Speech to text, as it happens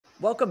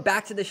Welcome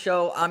back to the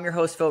show. I'm your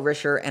host, Phil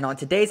Risher, and on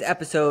today's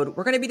episode,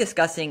 we're going to be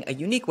discussing a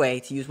unique way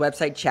to use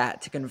website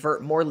chat to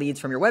convert more leads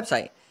from your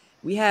website.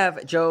 We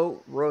have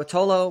Joe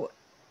Ruotolo.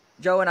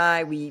 Joe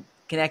and we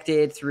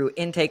connected through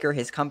Intaker,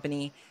 his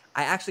company.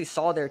 I actually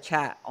saw their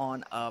chat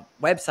on a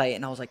website,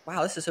 and I was like,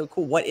 wow, this is so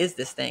cool. What is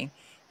this thing?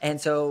 And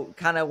so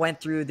kind of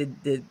went through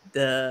the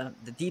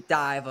deep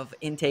dive of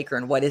Intaker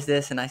and what is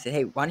this? And I said,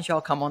 hey, why don't y'all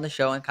come on the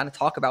show and kind of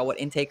talk about what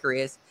Intaker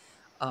is,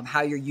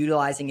 how you're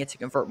utilizing it to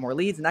convert more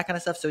leads and that kind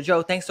of stuff. So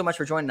Joe, thanks so much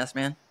for joining us,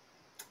 man.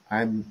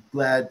 I'm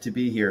glad to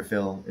be here,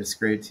 Phil. It's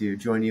great to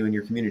join you in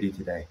your community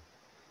today.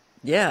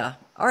 Yeah.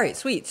 All right,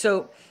 sweet.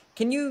 So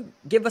can you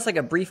give us like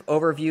a brief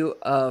overview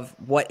of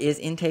what is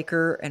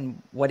Intaker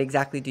and what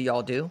exactly do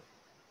y'all do?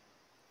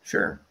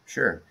 Sure.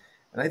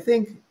 And I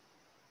think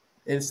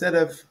instead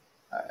of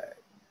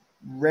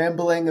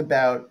rambling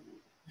about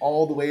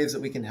all the ways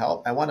that we can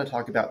help, I want to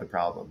talk about the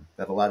problem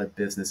that a lot of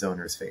business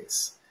owners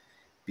face.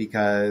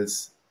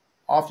 Because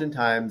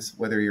oftentimes,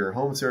 whether you're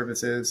home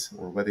services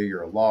or whether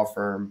you're a law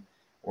firm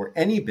or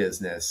any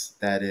business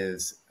that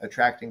is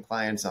attracting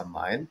clients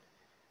online,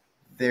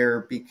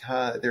 there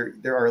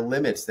are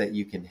limits that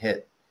you can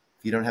hit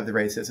if you don't have the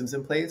right systems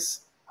in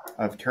place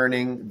of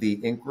turning the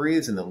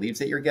inquiries and the leads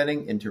that you're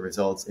getting into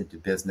results, into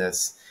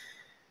business.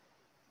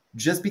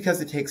 Just because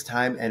it takes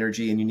time,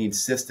 energy, and you need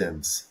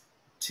systems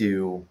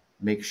to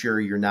make sure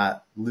you're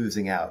not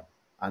losing out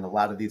on a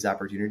lot of these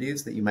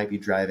opportunities that you might be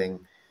driving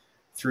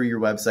through your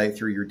website,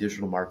 through your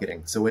digital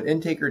marketing. So what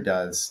Intaker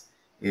does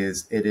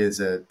is it is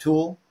a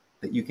tool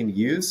that you can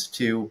use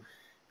to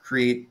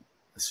create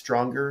a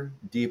stronger,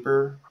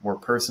 deeper, more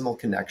personal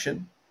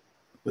connection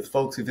with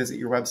folks who visit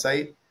your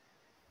website,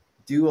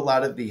 do a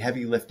lot of the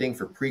heavy lifting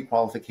for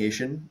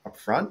pre-qualification up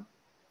front,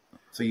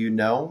 so you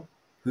know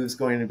who's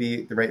going to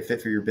be the right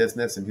fit for your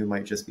business and who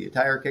might just be a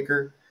tire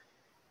kicker,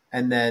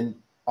 and then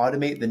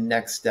automate the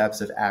next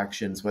steps of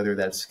actions, whether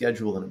that's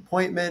schedule an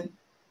appointment,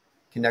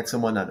 connect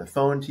someone on the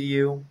phone to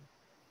you,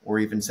 or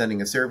even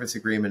sending a service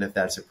agreement if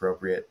that's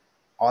appropriate.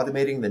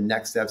 Automating the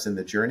next steps in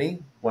the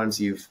journey. Once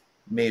you've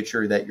made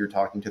sure that you're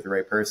talking to the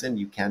right person,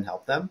 you can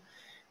help them,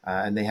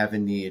 and they have a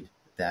need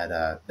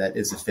that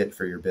is a fit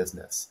for your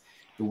business.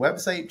 The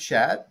website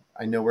chat,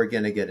 I know we're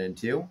going to get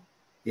into,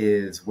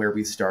 is where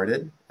we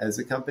started as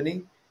a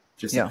company,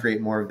 just to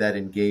create more of that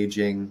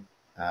engaging,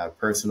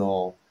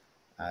 personal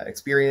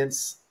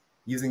experience,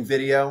 using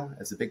video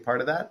as a big part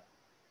of that.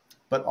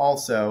 But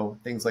also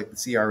things like the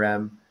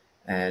CRM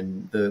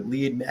and the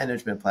lead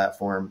management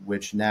platform,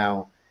 which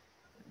now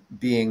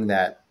being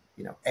that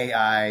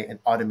AI and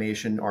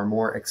automation are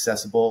more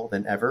accessible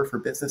than ever for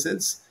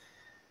businesses.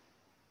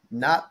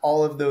 Not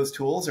all of those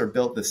tools are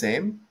built the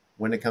same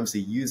when it comes to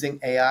using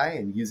AI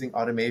and using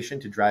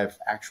automation to drive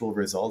actual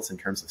results in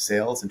terms of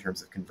sales, in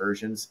terms of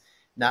conversions,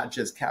 not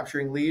just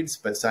capturing leads,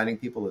 but signing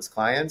people as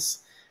clients.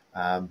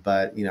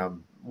 But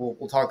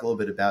we'll talk a little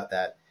bit about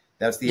that.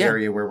 That's the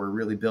area where we're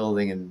really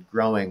building and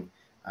growing,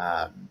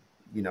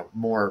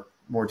 more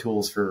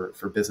tools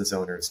for business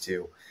owners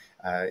to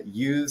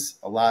use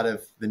a lot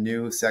of the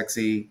new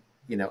sexy,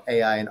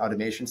 AI and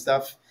automation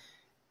stuff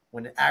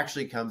when it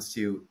actually comes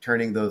to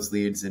turning those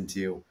leads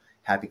into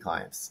happy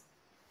clients.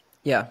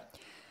 Yeah,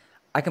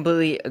 I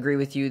completely agree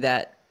with you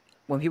that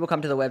when people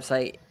come to the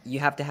website,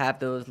 you have to have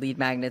those lead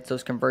magnets,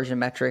 those conversion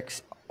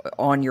metrics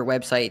on your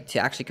website to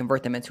actually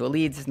convert them into a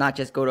leads. It's not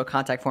just go to a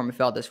contact form and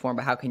fill out this form,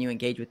 but how can you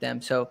engage with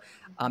them? So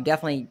I'm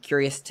definitely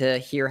curious to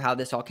hear how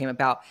this all came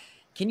about.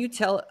 Can you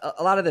tell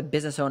a lot of the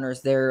business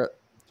owners, they're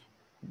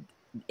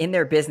in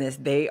their business,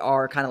 they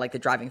are kind of like the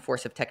driving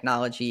force of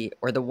technology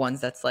or the ones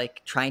that's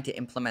like trying to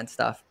implement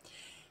stuff.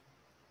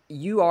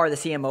 You are the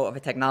CMO of a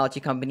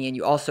technology company and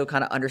you also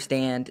kind of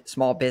understand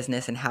small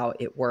business and how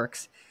it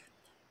works.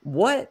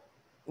 What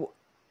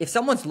if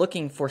someone's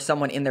looking for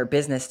someone in their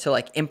business to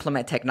like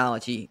implement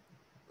technology,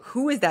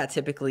 who is that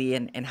typically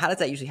and how does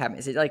that usually happen?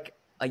 Is it like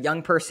a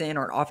young person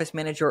or an office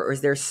manager, or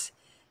is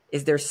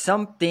there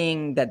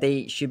something that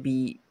they should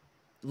be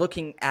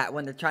looking at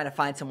when they're trying to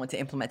find someone to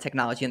implement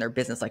technology in their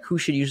business? Like who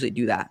should usually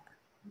do that?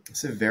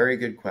 It's a very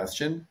good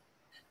question.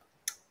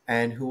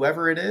 And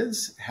whoever it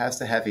is has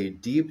to have a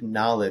deep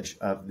knowledge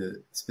of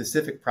the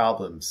specific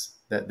problems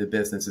that the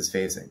business is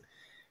facing.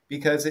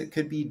 Because it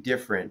could be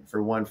different.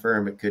 For one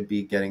firm, it could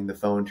be getting the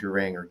phone to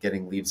ring or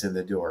getting leads in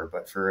the door.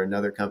 But for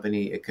another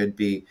company, it could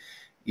be,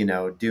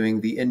 doing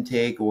the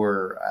intake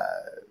or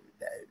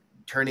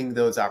turning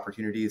those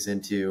opportunities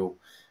into,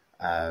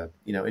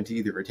 into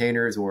either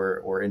retainers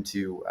or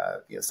into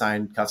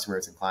signed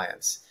customers and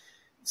clients.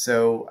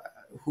 So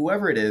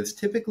whoever it is,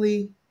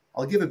 typically,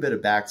 I'll give a bit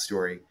of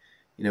backstory.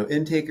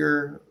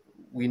 Intaker,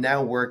 we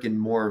now work in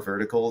more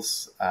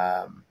verticals,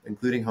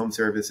 including home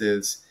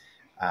services.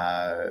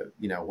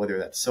 Whether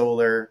that's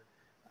solar,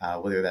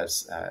 whether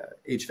that's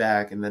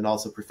HVAC, and then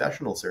also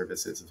professional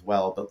services as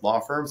well. But law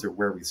firms are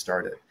where we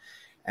started.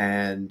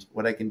 And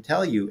what I can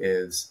tell you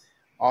is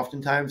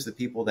oftentimes the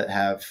people that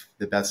have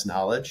the best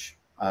knowledge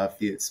of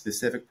the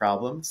specific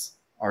problems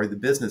are the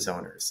business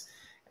owners.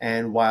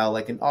 And while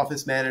like an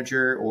office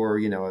manager or,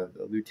 a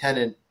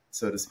lieutenant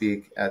so to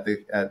speak, at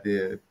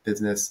the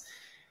business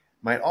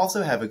might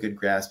also have a good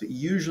grasp. It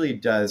usually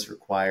does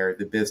require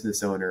the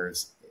business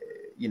owners,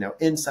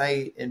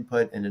 insight,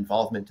 input, and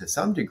involvement to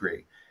some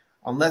degree,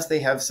 unless they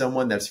have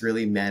someone that's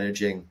really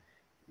managing,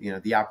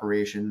 the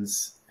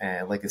operations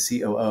and like a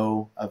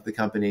COO of the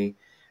company.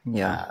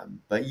 Yeah.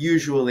 But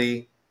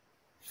usually,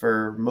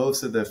 for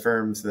most of the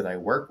firms that I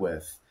work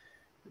with,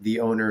 the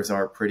owners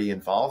are pretty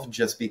involved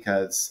just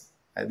because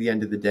at the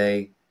end of the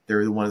day,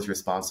 they're the ones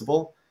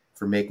responsible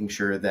for making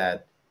sure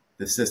that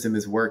the system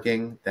is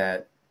working,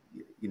 that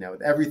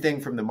everything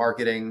from the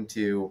marketing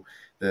to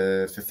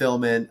the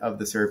fulfillment of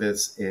the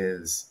service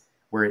is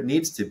where it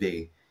needs to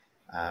be.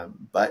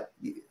 But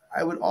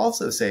I would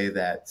also say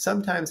that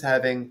sometimes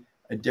having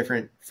a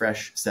different,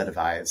 fresh set of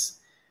eyes,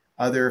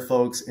 other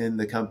folks in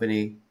the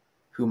company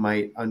who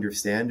might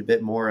understand a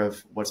bit more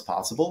of what's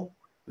possible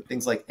with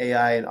things like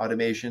AI and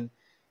automation,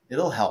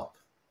 it'll help.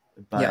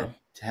 But Yeah.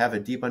 to have a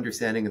deep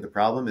understanding of the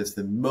problem is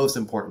the most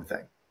important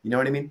thing. You know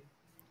what I mean?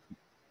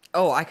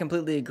 Oh, I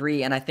completely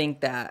agree. And I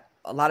think that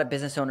a lot of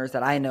business owners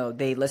that I know,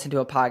 they listen to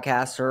a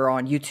podcast or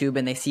on YouTube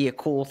and they see a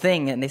cool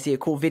thing and they see a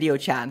cool video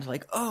chat and they're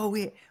like, oh,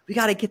 we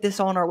got to get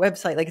this on our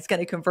website. Like it's going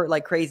to convert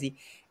like crazy.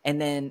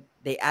 And then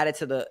they add it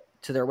to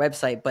their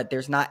website, but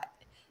there's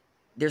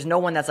no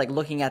one that's like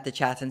looking at the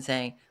chats and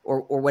saying,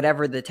 or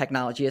whatever the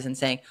technology is and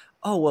saying,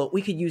 oh, well,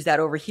 we could use that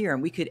over here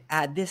and we could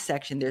add this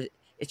section.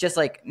 It's just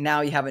like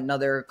now you have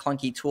another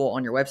clunky tool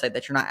on your website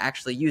that you're not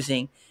actually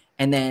using.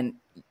 And then,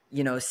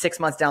 6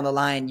 months down the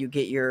line, you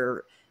get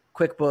your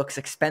QuickBooks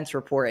expense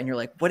report and you're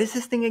like, what is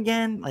this thing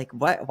again? Like,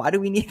 why do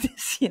we need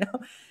this?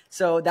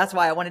 So that's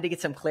why I wanted to get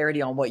some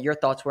clarity on what your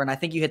thoughts were. And I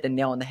think you hit the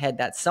nail on the head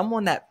that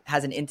someone that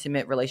has an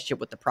intimate relationship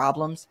with the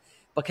problems,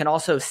 but can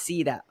also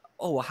see that,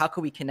 oh, well, how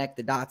can we connect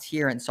the dots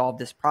here and solve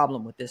this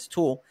problem with this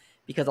tool?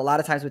 Because a lot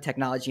of times with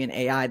technology and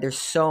AI, there's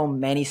so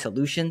many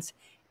solutions.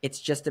 It's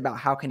just about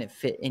how can it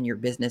fit in your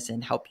business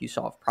and help you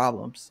solve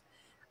problems.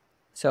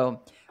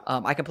 So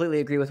I completely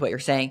agree with what you're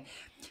saying.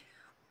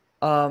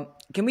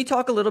 Can we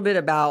talk a little bit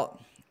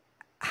about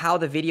how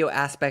the video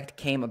aspect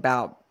came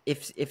about?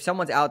 If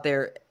someone's out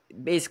there,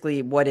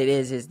 basically what it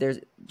is there's,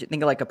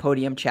 think of like a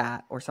podium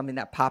chat or something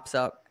that pops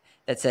up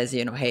that says,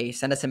 hey,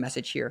 send us a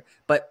message here.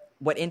 But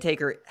what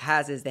Intaker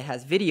has is it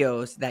has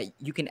videos that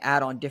you can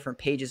add on different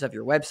pages of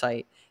your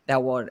website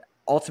that will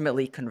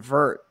ultimately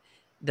convert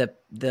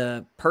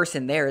the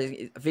person there.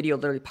 A video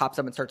literally pops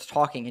up and starts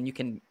talking and you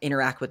can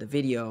interact with the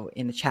video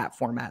in the chat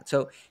format.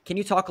 So can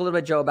you talk a little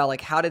bit, Joe, about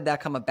like how did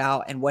that come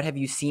about and what have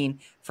you seen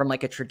from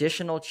like a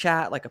traditional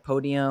chat, like a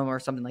podium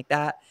or something like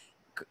that,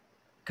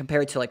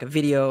 compared to like a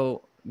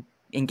video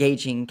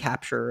engaging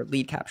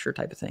lead capture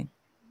type of thing?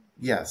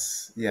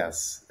 Yes.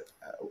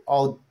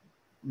 I'll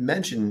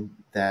mention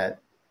that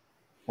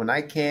when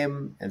I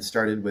came and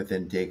started with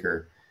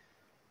Intaker,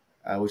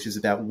 which is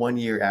about 1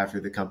 year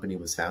after the company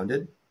was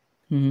founded,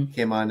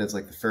 came on as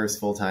like the first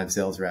full-time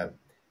sales rep.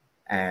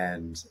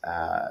 And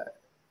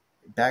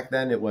back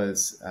then it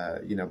was,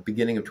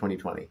 beginning of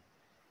 2020.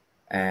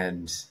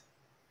 And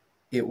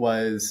it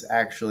was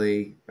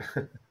actually,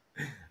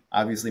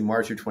 obviously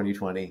March of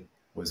 2020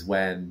 was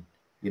when,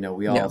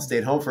 we all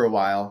stayed home for a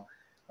while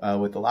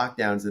with the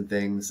lockdowns and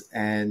things.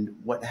 And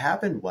what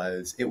happened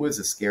was it was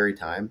a scary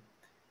time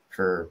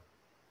for,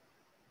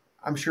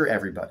 I'm sure,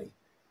 everybody,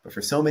 but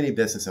for so many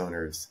business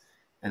owners.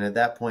 And at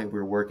that point, we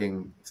were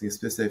working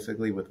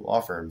specifically with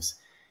law firms.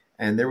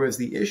 And there was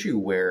the issue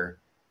where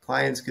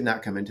clients could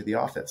not come into the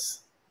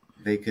office.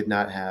 They could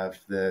not have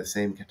the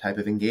same type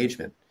of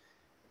engagement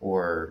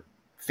or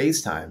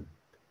FaceTime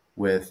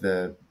with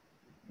the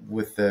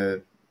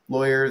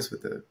lawyers,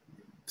 with the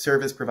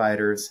service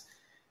providers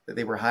that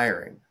they were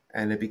hiring.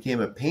 And it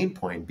became a pain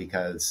point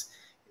because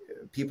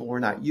people were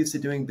not used to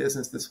doing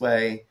business this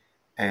way.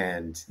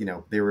 And,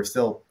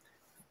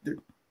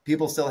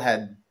 people still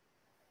had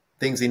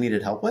things they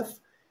needed help with,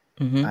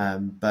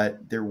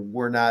 but there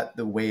were not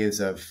the ways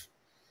of,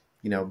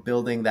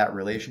 building that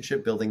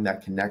relationship, building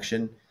that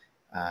connection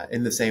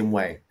in the same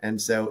way.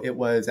 And so it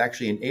was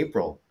actually in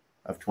April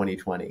of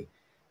 2020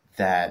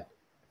 that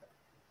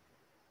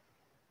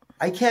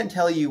I can't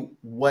tell you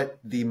what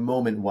the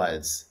moment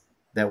was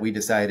that we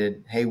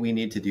decided, hey, we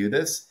need to do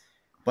this,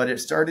 but it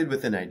started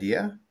with an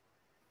idea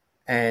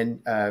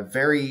and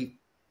very,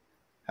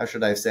 how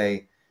should I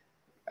say,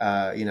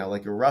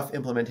 like a rough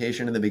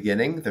implementation in the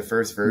beginning. The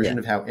first version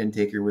of how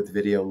Intaker with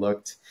video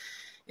looked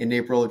in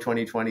April of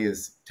 2020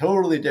 is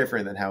totally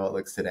different than how it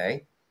looks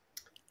today.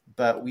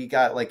 But we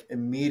got like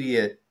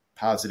immediate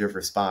positive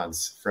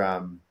response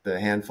from the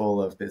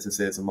handful of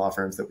businesses and law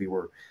firms that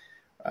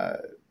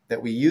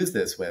we use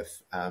this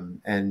with.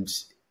 And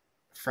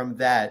from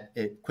that,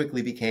 it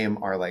quickly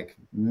became our like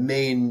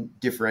main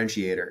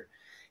differentiator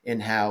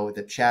in how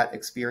the chat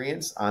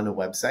experience on a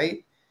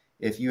website.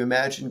 If you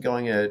imagine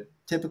going a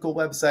typical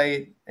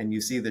website and you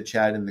see the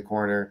chat in the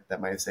corner that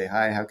might say,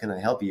 hi, how can I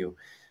help you?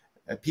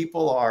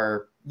 People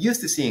are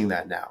used to seeing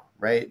that now,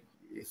 right?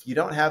 If you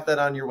don't have that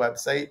on your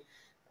website,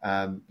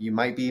 you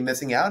might be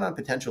missing out on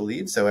potential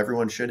leads. So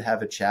everyone should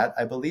have a chat,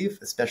 I believe,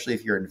 especially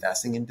if you're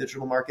investing in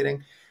digital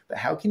marketing. but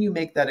how can you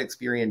make that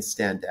experience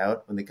stand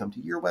out when they come to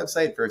your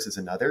website versus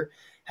another?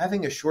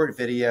 Having a short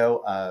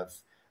video of,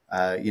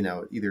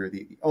 either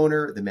the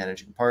owner, the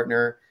managing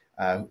partner,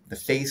 the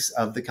face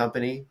of the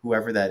company,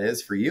 whoever that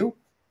is for you,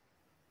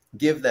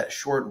 give that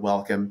short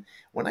welcome.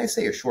 When I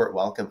say a short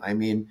welcome, I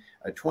mean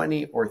a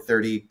 20 or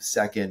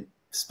 30-second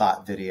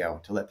spot video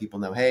to let people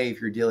know, hey,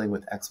 if you're dealing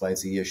with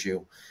XYZ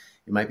issue,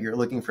 you're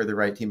looking for the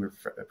right team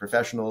of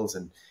professionals,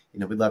 and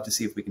we'd love to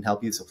see if we can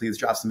help you. So please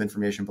drop some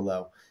information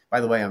below. By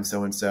the way, I'm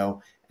so and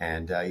so,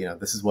 and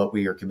this is what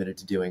we are committed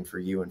to doing for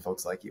you and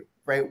folks like you.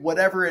 Right?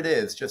 Whatever it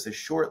is, just a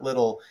short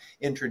little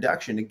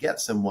introduction to get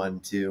someone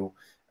to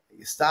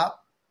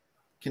stop,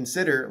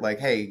 consider, like,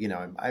 hey,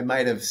 I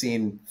might have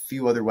seen a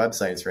few other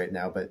websites right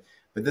now, but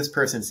this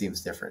person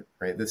seems different,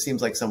 right? This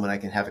seems like someone I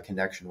can have a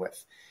connection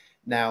with.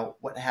 Now,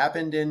 what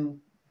happened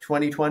in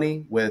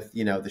 2020 with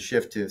the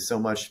shift to so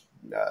much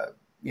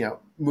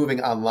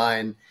moving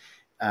online,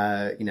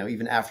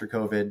 even after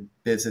COVID,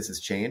 business has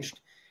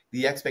changed.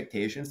 The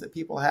expectations that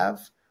people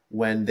have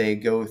when they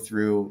go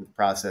through the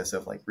process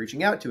of like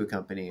reaching out to a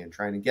company and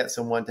trying to get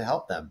someone to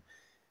help them,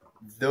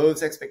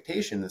 those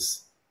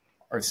expectations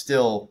are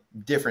still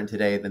different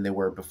today than they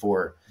were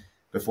before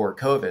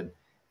COVID.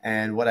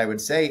 And what I would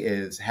say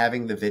is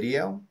having the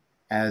video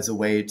as a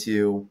way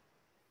to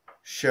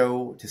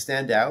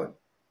stand out,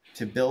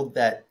 to build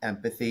that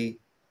empathy,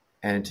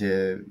 and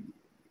to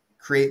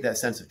create that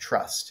sense of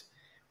trust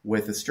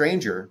with a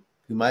stranger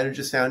who might have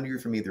just found you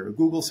from either a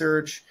Google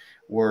search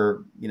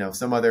or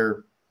some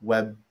other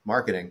web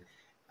marketing.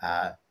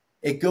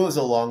 It goes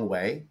a long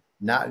way,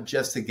 not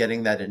just to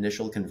getting that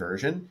initial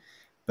conversion,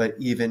 but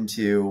even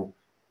to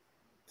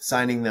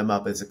signing them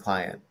up as a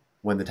client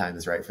when the time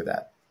is right for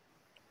that.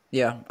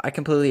 Yeah, I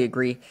completely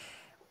agree.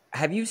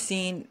 Have you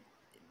seen,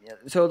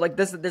 so like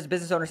there's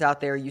business owners out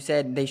there, you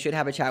said they should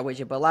have a chat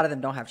widget, but a lot of them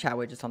don't have chat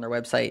widgets on their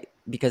website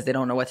because they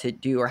don't know what to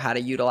do or how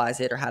to utilize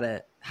it or how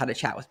to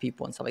chat with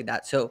people and stuff like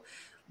that. So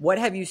what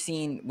have you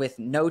seen with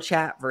no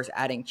chat versus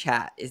adding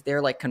chat? Is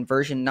there like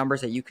conversion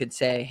numbers that you could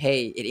say,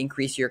 hey, it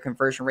increased your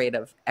conversion rate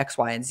of X,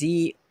 Y, and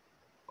Z,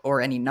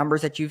 or any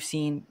numbers that you've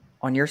seen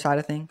on your side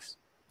of things?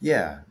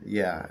 Yeah.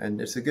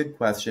 And it's a good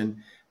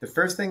question. The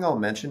first thing I'll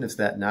mention is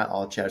that not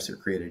all chats are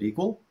created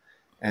equal.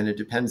 And it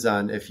depends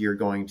on if you're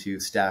going to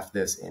staff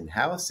this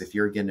in-house, if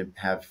you're going to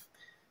have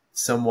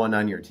someone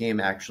on your team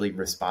actually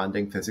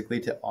responding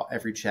physically to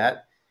every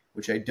chat,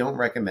 which I don't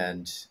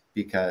recommend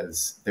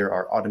because there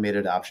are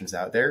automated options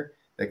out there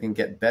that can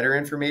get better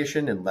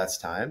information in less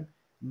time.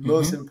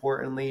 Most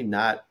importantly,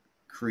 not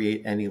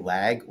create any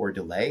lag or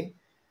delay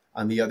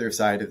on the other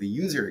side of the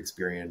user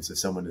experience if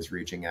someone is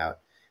reaching out.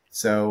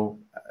 So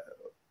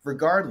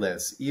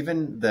regardless,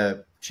 even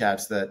the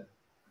chats that,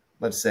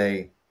 let's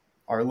say,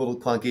 are a little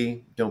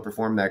clunky, don't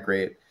perform that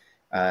great,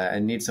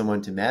 and need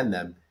someone to man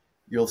them,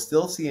 you'll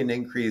still see an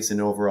increase in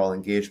overall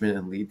engagement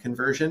and lead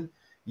conversion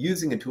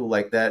using a tool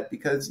like that,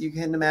 because you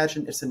can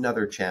imagine it's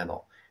another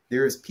channel.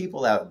 There's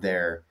people out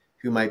there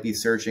who might be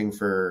searching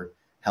for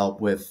help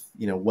with,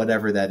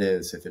 whatever that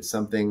is. If it's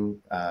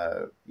something,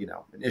 an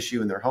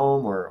issue in their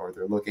home, or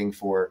they're looking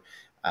for,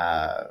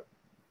 to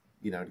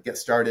get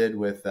started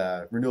with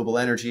renewable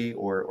energy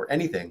or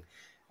anything,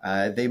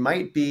 they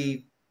might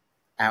be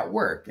at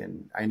work.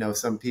 And I know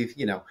some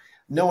people,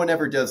 no one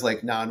ever does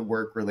like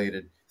non-work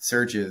related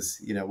searches,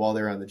 while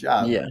they're on the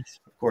job, Yes.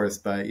 of course,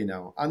 but,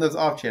 on those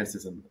off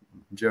chances, I'm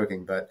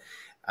joking, but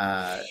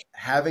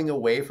having a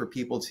way for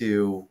people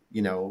to,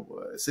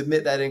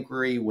 submit that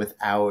inquiry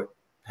without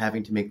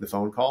having to make the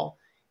phone call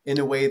in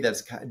a way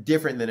that's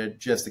different than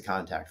just a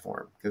contact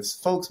form. Because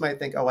folks might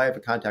think, oh, I have a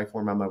contact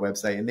form on my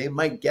website, and they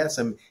might get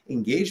some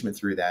engagement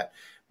through that.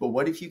 But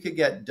what if you could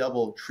get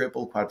double,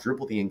 triple,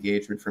 quadruple the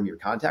engagement from your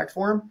contact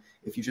form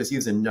if you just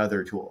use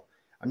another tool?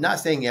 I'm not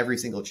saying every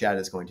single chat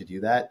is going to do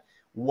that.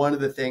 One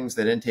of the things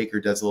that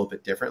Intaker does a little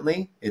bit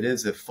differently, it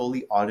is a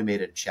fully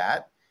automated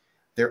chat.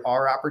 There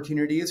are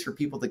opportunities for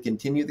people to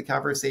continue the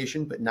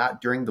conversation, but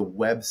not during the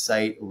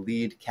website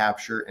lead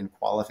capture and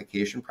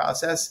qualification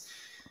process,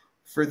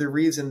 for the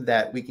reason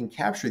that we can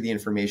capture the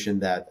information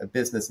that a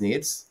business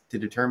needs to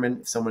determine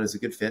if someone is a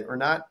good fit or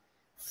not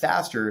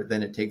faster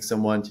than it takes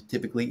someone to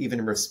typically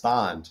even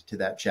respond to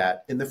that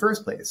chat in the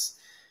first place.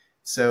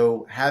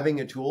 So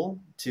having a tool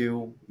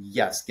to,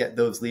 yes, get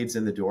those leads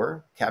in the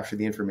door, capture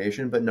the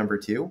information, but number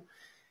two,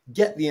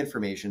 get the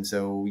information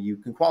so you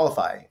can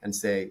qualify and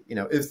say,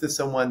 is this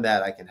someone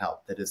that I can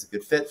help, that is a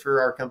good fit for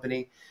our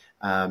company?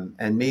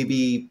 And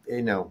maybe,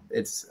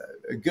 it's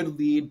a good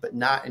lead, but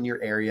not in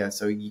your area.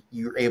 So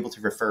you're able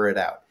to refer it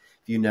out.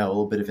 If you know a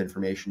little bit of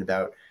information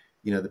about,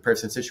 the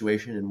person's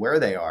situation and where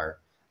they are.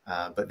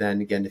 But then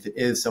again, if it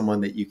is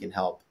someone that you can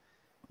help,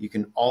 you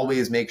can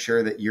always make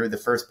sure that you're the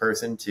first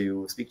person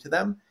to speak to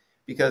them.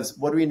 Because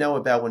what do we know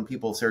about when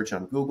people search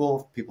on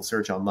Google, people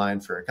search online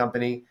for a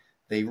company,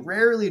 they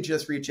rarely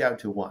just reach out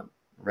to one,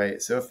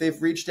 right? So if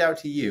they've reached out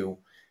to you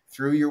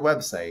through your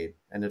website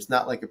and it's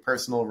not like a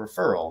personal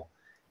referral,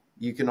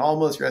 you can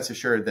almost rest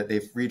assured that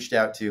they've reached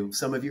out to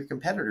some of your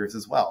competitors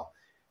as well.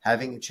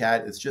 Having a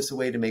chat is just a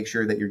way to make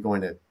sure that you're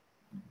going to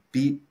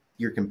beat,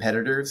 your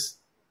competitors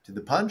to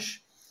the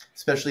punch,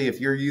 especially if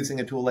you're using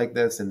a tool like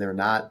this and they're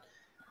not,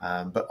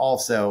 but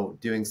also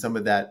doing some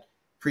of that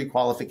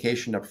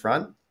pre-qualification up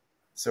front.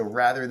 So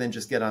rather than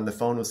just get on the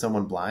phone with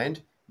someone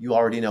blind, you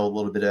already know a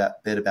little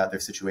bit about their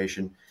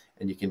situation,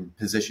 and you can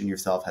position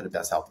yourself how to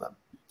best help them.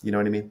 You know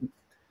what I mean?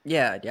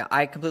 Yeah,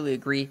 I completely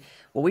agree.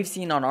 What we've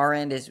seen on our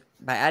end is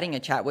by adding a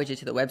chat widget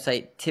to the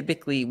website,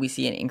 typically we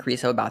see an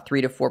increase of about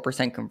 3 to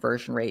 4%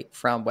 conversion rate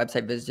from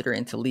website visitor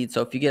into leads.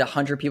 So if you get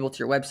 100 people to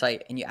your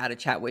website and you add a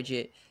chat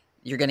widget,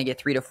 you're going to get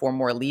 3 to 4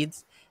 more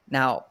leads.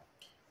 Now,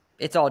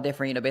 it's all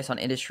different, based on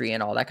industry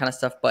and all that kind of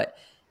stuff. But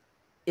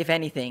if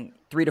anything,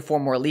 3 to 4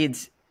 more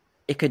leads,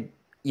 it could,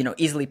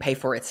 easily pay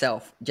for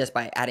itself just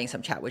by adding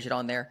some chat widget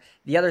on there.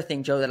 The other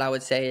thing, Joe, that I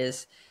would say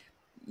is,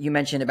 you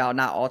mentioned about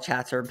not all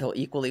chats are built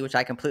equally, which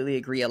I completely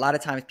agree. A lot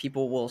of times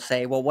people will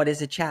say, well, what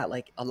is a chat?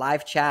 Like a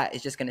live chat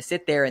is just going to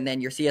sit there and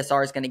then your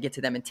CSR is going to get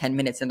to them in 10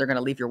 minutes and they're going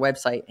to leave your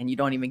website and you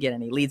don't even get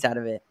any leads out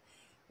of it.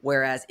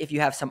 Whereas if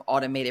you have some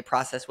automated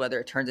process, whether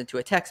it turns into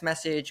a text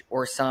message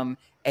or some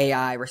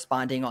AI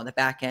responding on the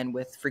back end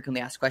with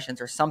frequently asked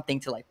questions or something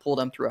to like pull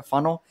them through a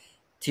funnel,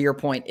 to your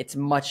point, it's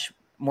much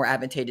more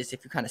advantageous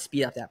if you kind of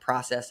speed up that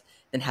process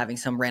than having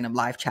some random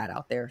live chat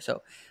out there.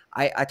 So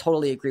I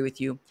totally agree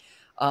with you.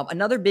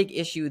 Another big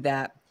issue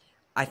that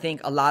I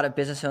think a lot of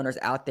business owners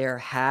out there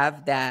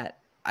have that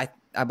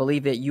I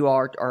believe that you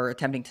are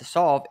attempting to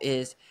solve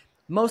is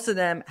most of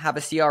them have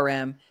a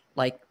CRM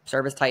like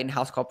Service Titan,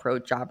 House Call Pro,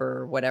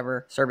 Jobber,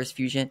 whatever, Service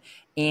Fusion,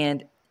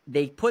 and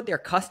they put their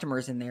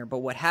customers in there. But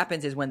what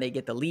happens is when they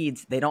get the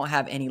leads, they don't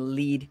have any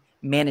lead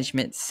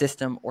management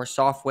system or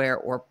software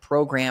or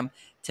program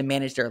to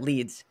manage their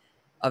leads.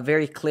 A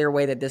very clear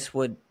way that this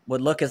would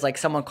look is like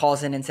someone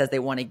calls in and says they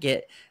want to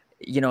get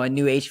a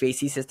new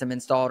HVAC system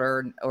installed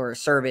or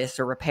service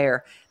or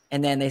repair.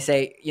 And then they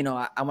say,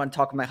 I want to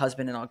talk with my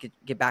husband and I'll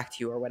get back to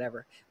you or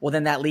whatever. Well,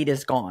 then that lead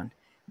is gone.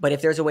 But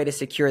if there's a way to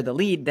secure the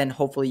lead, then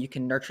hopefully you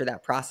can nurture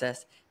that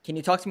process. Can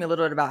you talk to me a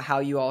little bit about how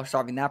you all are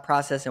solving that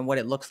process and what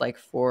it looks like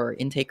for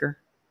Intaker?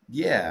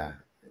 Yeah.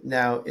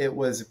 Now, it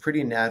was a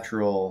pretty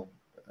natural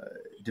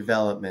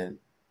development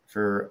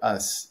for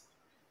us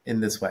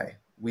in this way.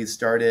 We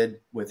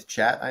started with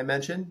chat, I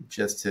mentioned,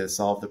 just to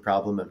solve the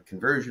problem of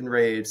conversion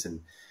rates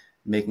and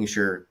making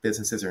sure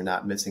businesses are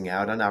not missing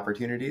out on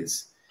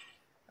opportunities.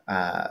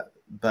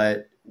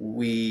 But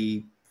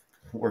we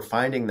were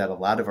finding that a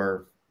lot of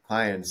our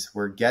clients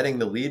were getting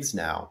the leads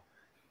now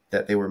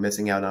that they were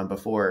missing out on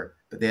before,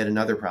 but they had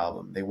another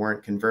problem. They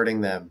weren't converting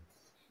them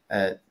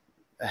at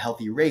a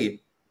healthy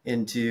rate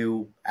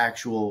into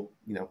actual,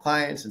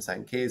 clients and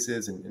signed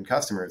cases and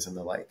customers and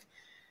the like.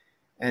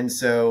 And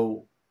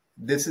so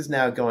this is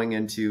now going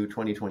into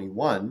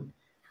 2021,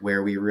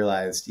 where we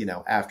realized,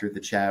 after the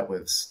chat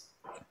was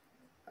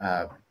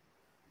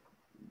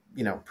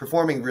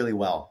performing really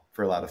well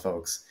for a lot of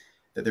folks,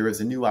 that there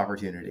was a new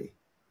opportunity,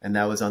 and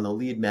that was on the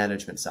lead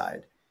management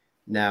side.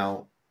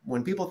 Now,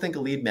 when people think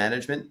of lead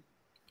management,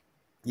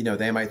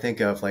 they might think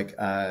of like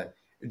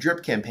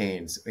drip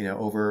campaigns,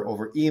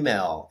 over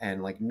email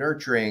and like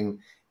nurturing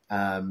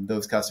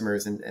those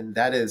customers, and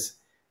that is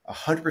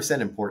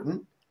 100%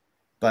 important.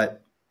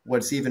 But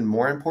what's even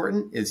more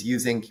important is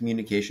using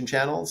communication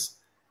channels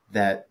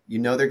that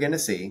they're going to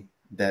see,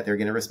 that they're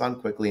going to respond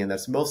quickly, and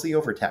that's mostly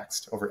over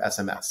text, over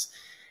SMS.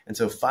 And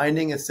so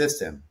finding a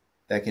system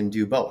that can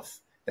do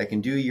both, that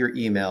can do your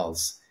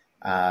emails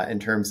in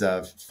terms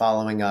of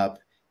following up,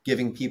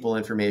 giving people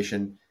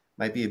information,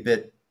 might be a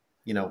bit,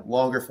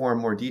 longer form,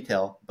 more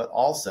detail, but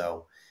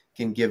also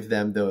can give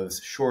them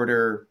those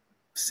shorter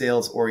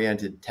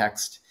sales-oriented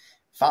text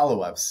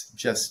follow-ups,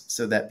 just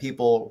so that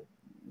people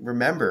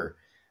remember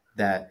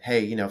that,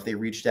 hey, if they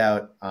reached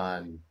out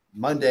on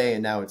Monday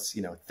and now it's,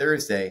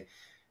 Thursday,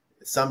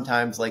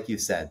 sometimes, like you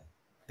said,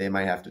 they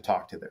might have to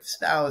talk to their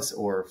spouse,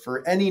 or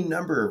for any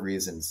number of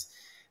reasons,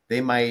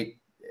 they might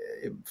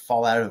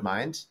fall out of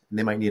mind and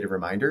they might need a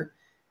reminder.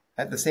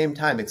 At the same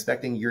time,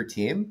 expecting your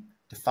team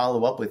to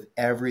follow up with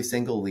every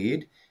single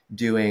lead,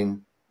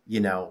 doing,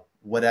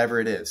 whatever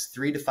it is,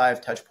 3 to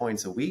 5 touch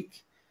points a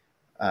week,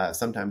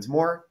 sometimes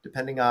more,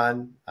 depending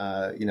on,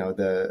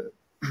 the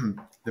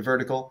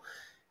vertical.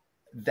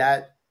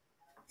 That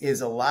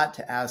is a lot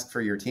to ask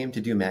for your team to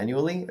do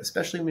manually,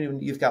 especially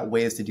when you've got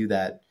ways to do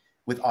that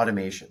with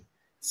automation.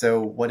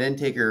 So what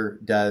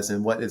Intaker does,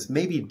 and what is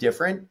maybe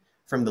different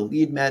from the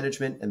lead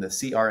management and the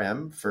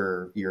CRM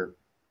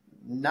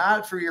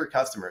not for your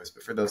customers,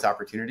 but for those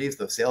opportunities,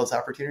 those sales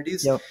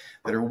opportunities that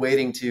are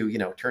waiting to,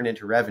 turn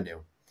into revenue,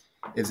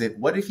 is that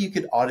what if you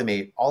could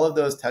automate all of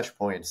those touch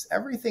points,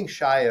 everything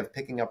shy of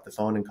picking up the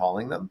phone and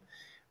calling them,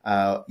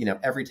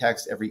 every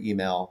text, every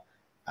email,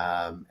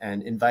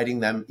 and inviting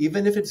them,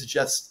 even if it's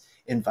just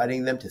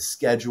inviting them to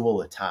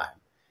schedule a time,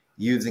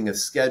 using a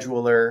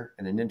scheduler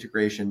and an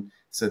integration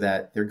so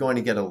that they're going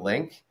to get a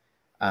link,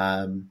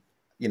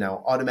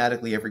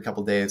 automatically every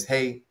couple of days.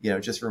 Hey,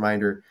 just a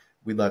reminder,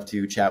 we'd love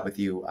to chat with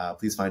you.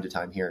 Please find a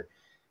time here.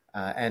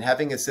 And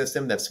having a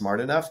system that's smart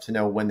enough to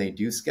know when they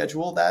do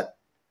schedule that,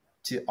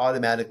 to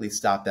automatically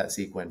stop that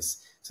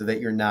sequence, so that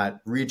you're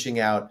not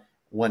reaching out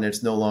when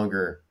it's no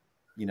longer,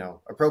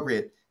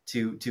 appropriate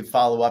to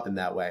follow up in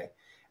that way.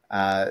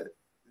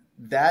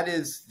 That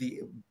is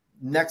the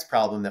next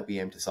problem that we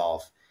aim to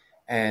solve.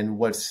 And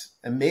what's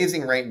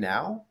amazing right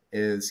now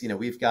is,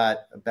 we've got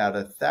about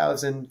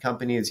 1,000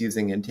 companies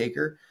using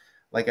Intaker.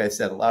 Like I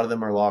said, a lot of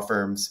them are law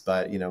firms,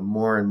 but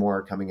more and more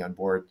are coming on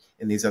board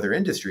in these other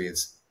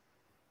industries.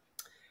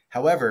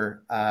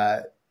 However,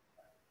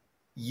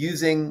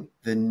 using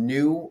the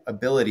new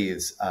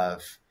abilities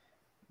of,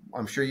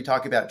 I'm sure you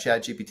talk about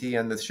ChatGPT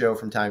on this show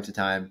from time to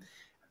time.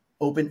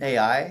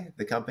 OpenAI,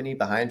 the company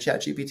behind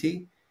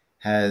ChatGPT,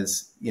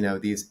 has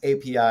these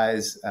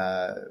APIs,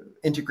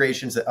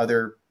 integrations that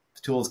other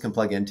tools can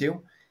plug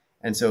into.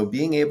 And so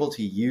being able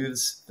to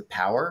use the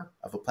power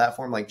of a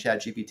platform like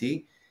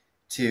ChatGPT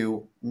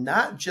to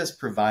not just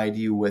provide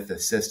you with a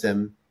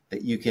system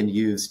that you can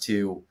use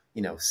to,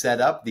 set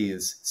up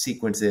these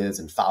sequences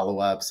and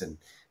follow-ups and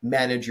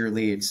manage your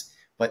leads,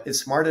 but is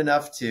smart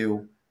enough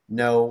to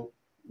know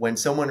when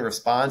someone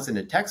responds in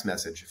a text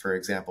message, for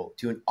example,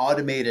 to an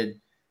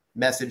automated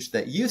message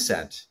that you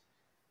sent,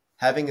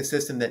 having a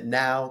system that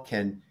now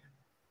can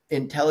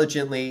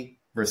intelligently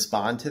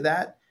respond to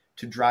that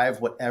to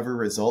drive whatever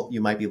result you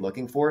might be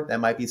looking for.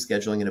 That might be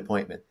scheduling an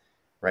appointment,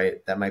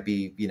 right? That might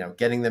be,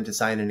 getting them to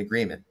sign an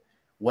agreement,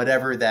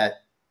 whatever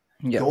that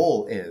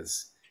goal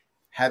is.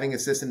 Having a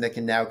system that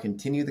can now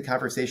continue the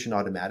conversation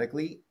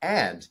automatically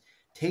and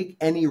take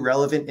any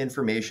relevant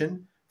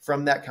information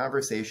from that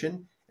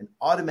conversation and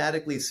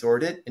automatically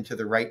sort it into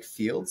the right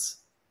fields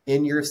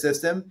in your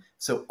system.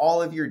 So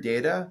all of your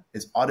data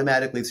is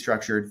automatically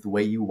structured the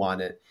way you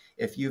want it.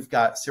 If you've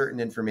got certain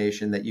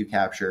information that you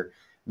capture,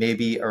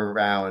 maybe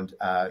around,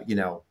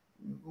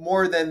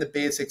 more than the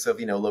basics of,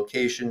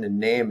 location and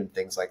name and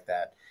things like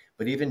that,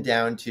 but even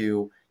down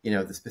to,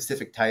 the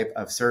specific type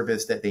of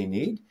service that they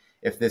need.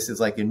 If this is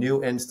like a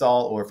new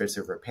install or if it's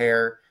a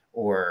repair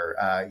or,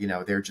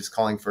 they're just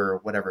calling for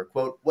whatever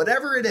quote,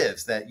 whatever it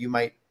is that you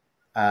might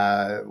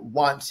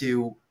want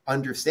to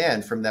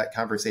understand from that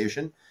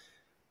conversation,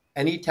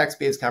 any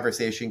text-based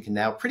conversation can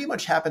now pretty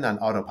much happen on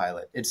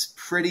autopilot. It's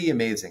pretty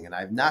amazing. And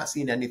I've not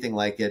seen anything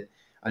like it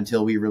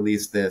until we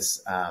released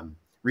this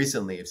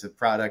recently. It's a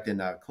product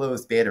in a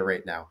closed beta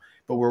right now,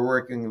 but we're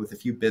working with a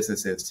few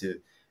businesses to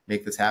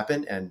make this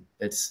happen. And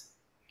it's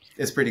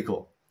pretty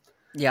cool.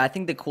 Yeah, I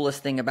think the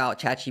coolest thing about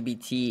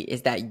ChatGPT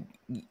is that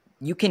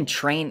you can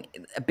train,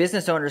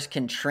 business owners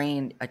can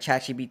train a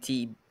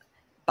ChatGPT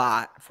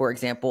bot, for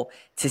example,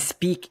 to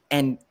speak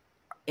and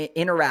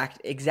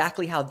interact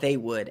exactly how they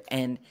would.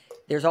 And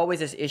there's always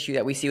this issue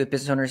that we see with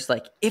business owners,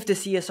 like if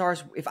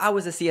I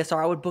was a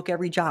CSR, I would book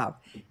every job.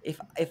 If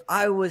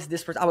I was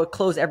this person, I would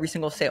close every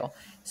single sale.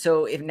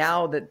 So if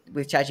now that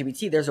with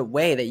ChatGPT, there's a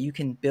way that you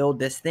can build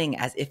this thing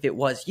as if it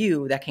was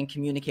you that can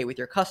communicate with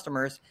your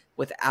customers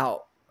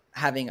without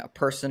having a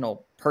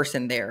personal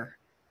person there,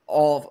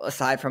 all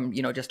aside from,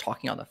 just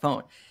talking on the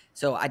phone.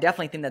 So I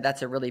definitely think that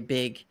that's a really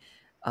big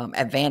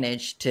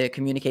advantage to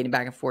communicating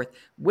back and forth.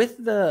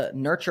 With the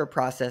nurture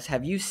process,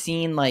 have you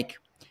seen, like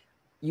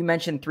you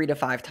mentioned 3 to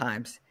 5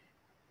 times,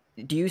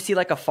 do you see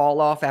like a fall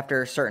off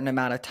after a certain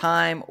amount of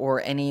time, or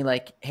any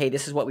like, hey,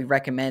 this is what we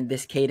recommend,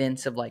 this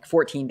cadence of like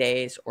 14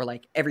 days or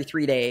like every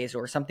 3 days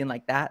or something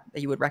like that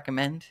you would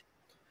recommend?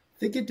 I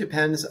think it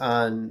depends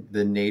on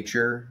the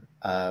nature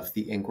of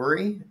the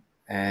inquiry,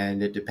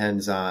 and it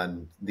depends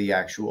on the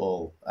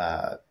actual,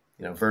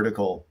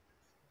 vertical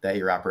that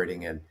you're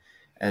operating in.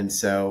 And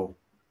so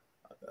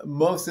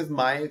most of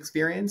my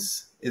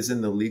experience is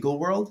in the legal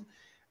world.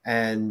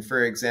 And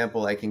for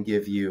example, I can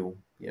give you,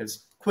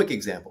 just a quick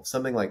example.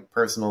 Something like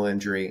personal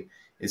injury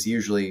is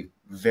usually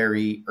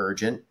very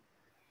urgent.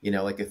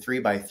 Like a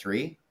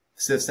 3x3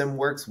 system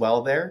works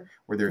well there,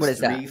 where there's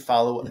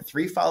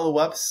three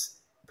follow-ups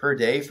per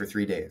day for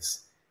 3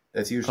 days.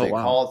 That's usually a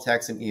call,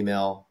 text, and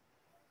email.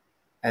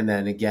 And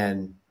then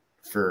again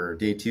for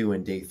day 2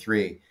 and day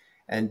 3.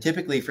 And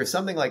typically for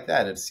something like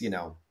that, it's,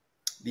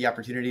 the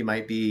opportunity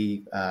might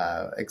be,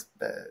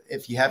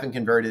 if you haven't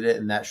converted it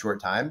in that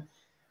short time,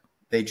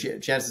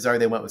 chances are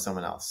they went with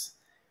someone else.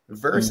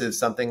 Versus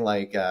something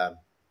like,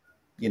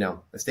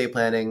 estate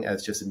planning,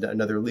 as just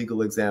another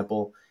legal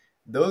example.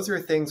 Those are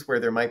things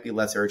where there might be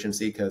less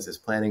urgency because it's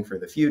planning for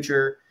the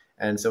future.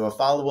 And so a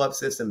follow-up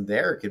system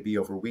there could be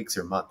over weeks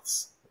or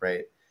months,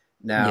 right?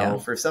 Now,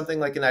 for something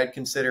like, and I'd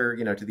consider,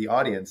 to the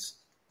audience,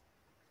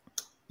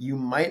 you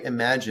might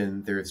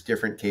imagine there's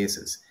different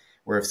cases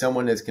where if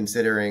someone is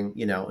considering,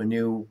 a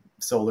new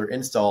solar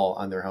install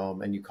on their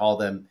home and you call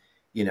them,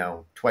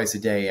 twice a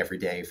day, every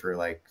day for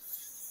like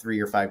 3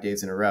 or 5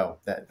 days in a row,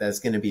 that's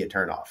going to be a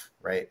turnoff,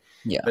 right?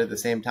 Yeah. But at the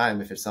same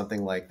time, if it's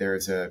something like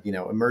there's a,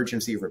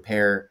 emergency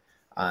repair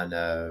on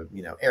a,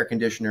 air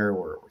conditioner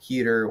or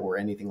heater or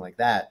anything like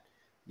that,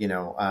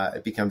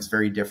 it becomes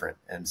very different.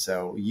 And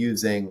so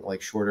using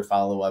like shorter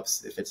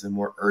follow-ups, if it's a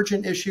more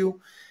urgent issue,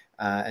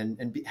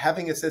 and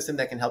having a system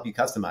that can help you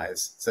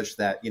customize such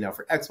that,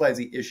 for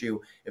XYZ issue,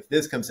 if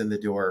this comes in the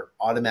door,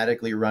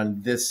 automatically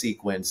run this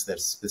sequence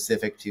that's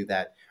specific to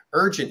that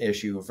urgent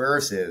issue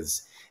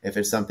versus If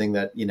it's something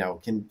that,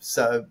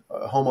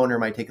 a homeowner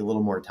might take a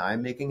little more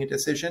time making a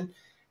decision,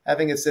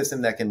 having a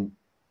system that can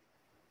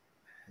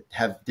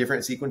have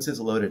different sequences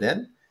loaded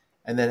in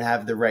and then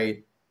have the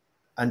right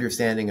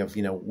understanding of,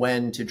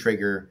 when to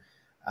trigger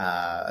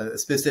a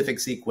specific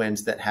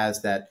sequence that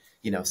has that,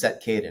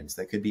 set cadence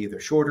that could be either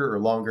shorter or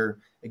longer,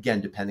 again,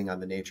 depending on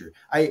the nature.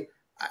 I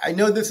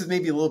know this is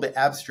maybe a little bit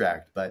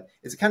abstract, but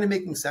is it kind of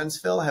making sense,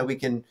 Phil, how we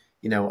can,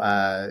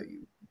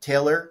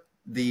 tailor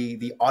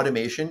the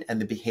automation and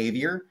the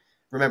behavior?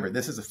 Remember,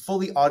 this is a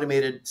fully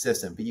automated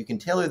system, but you can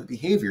tailor the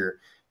behavior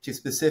to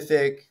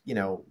specific,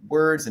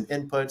 words and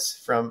inputs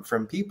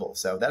from people.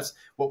 So that's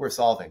what we're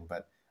solving.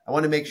 But I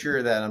want to make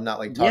sure that I'm not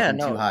like Yeah, talking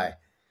too no, high.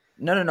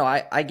 no.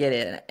 I get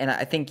it, and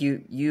I think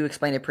you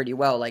explained it pretty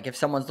well. Like if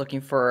someone's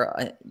looking for,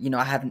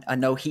 I have a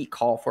no heat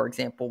call, for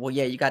example. Well,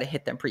 yeah, you got to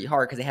hit them pretty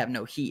hard because they have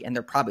no heat, and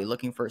they're probably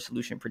looking for a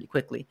solution pretty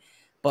quickly.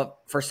 But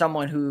for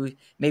someone who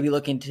may be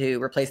looking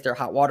to replace their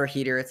hot water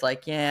heater, it's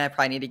like, yeah, I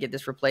probably need to get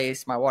this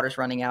replaced. My water's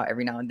running out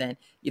every now and then.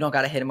 You don't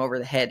got to hit them over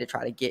the head to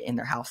try to get in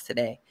their house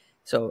today.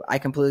 So I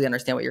completely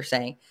understand what you're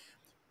saying.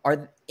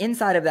 Are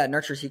inside of that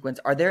nurture sequence,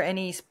 are there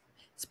any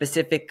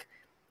specific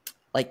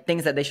like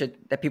things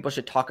that people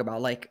should talk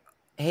about? Like,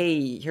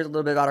 hey, here's a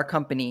little bit about our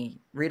company,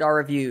 read our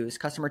reviews,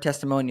 customer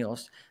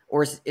testimonials,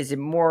 or is it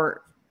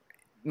more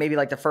maybe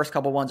like the first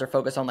couple ones are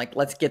focused on like,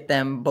 let's get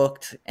them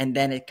booked, and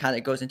then it kind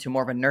of goes into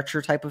more of a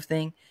nurture type of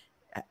thing?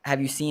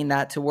 Have you seen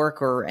that to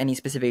work, or any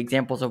specific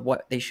examples of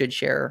what they should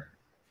share?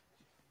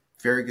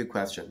 Very good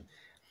question.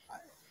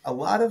 A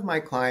lot of my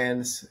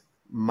clients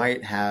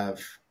might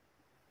have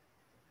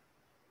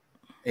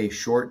a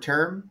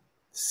short-term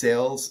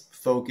sales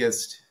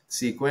focused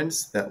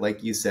sequence that,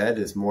 like you said,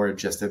 is more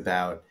just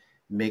about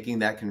making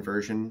that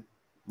conversion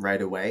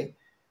right away,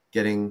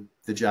 getting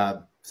the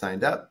job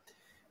signed up.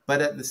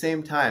 But at the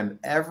same time,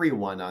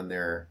 everyone on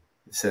their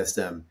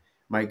system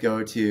might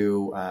go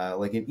to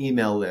like an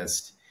email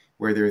list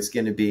where there's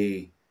going to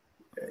be,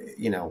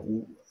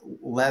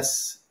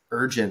 less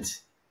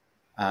urgent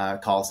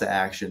calls to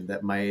action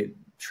that might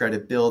try to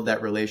build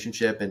that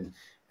relationship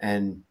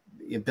and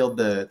build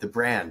the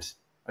brand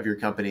of your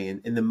company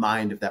in the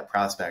mind of that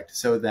prospect,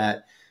 so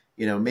that,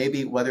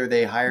 maybe whether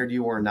they hired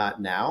you or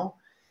not now,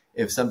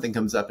 if something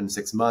comes up in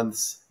 6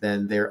 months,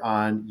 then they're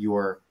on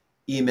your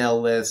email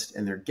list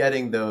and they're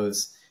getting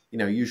those,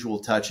 usual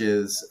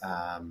touches.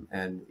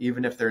 And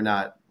even if they're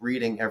not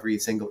reading every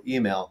single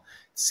email,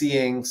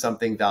 seeing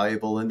something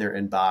valuable in their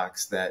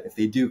inbox that if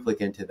they do click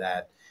into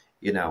that,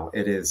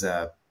 it is,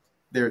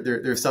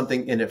 there's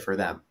something in it for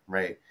them,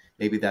 right?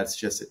 Maybe that's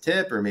just a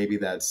tip, or maybe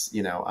that's,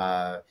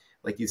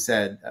 like you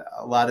said,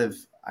 a lot of,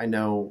 I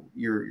know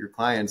your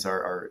clients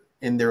are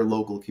in their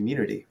local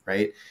community,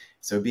 right?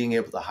 So being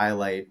able to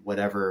highlight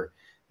whatever,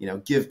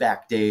 give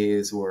back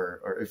days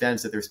or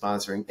events that they're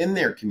sponsoring in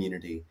their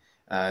community,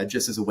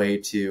 just as a way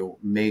to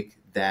make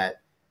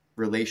that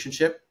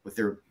relationship with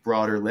their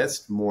broader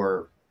list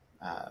more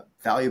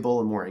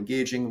valuable and more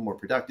engaging, more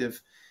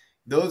productive.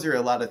 Those are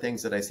a lot of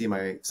things that I see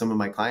some of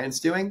my clients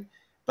doing,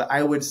 but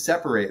I would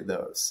separate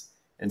those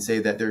and say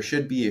that there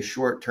should be a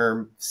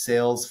short-term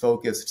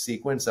sales-focused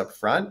sequence up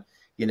front,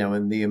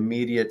 in the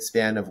immediate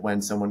span of when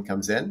someone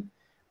comes in.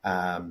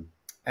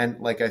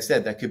 And like I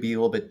said, that could be a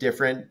little bit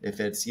different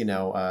if it's,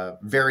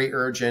 very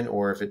urgent,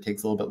 or if it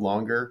takes a little bit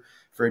longer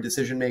for a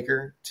decision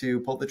maker to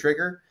pull the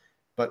trigger.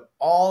 But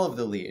all of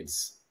the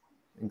leads,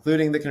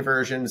 including the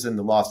conversions and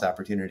the lost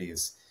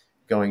opportunities,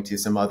 going to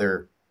some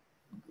other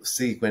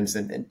sequence.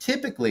 And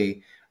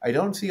typically, I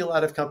don't see a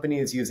lot of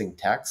companies using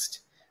text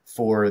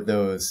for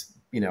those,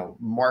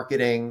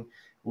 marketing,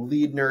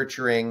 lead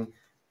nurturing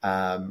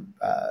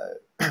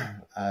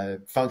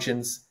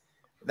functions.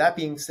 That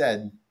being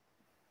said,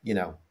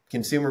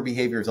 consumer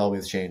behavior is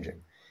always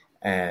changing.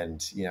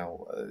 And,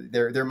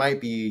 there might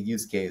be a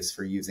use case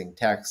for using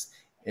text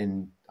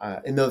in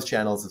those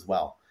channels as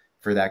well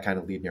for that kind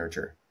of lead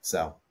nurture.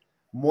 So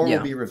more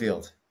will be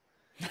revealed.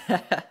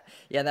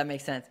 Yeah, that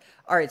makes sense.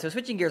 All right. So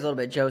switching gears a little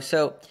bit, Joe.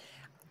 So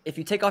if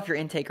you take off your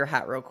intaker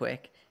hat real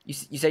quick, you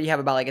said you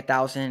have about like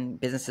 1,000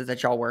 businesses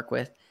that y'all work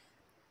with.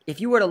 If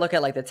you were to look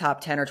at like the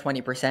top 10 or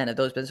 20% of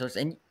those businesses,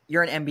 and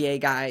you're an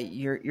MBA guy,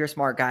 you're a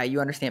smart guy,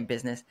 you understand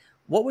business,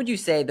 what would you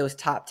say those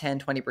top 10,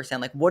 20%,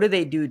 like what do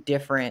they do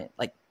different,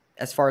 like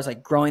as far as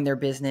like growing their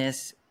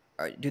business?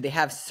 Or do they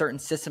have certain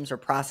systems or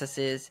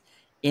processes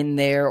in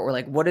there, or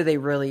like what are they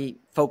really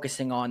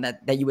focusing on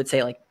that you would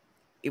say, like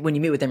when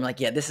you meet with them, like,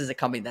 yeah, this is a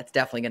company that's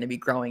definitely going to be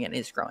growing and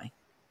is growing?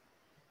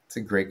 It's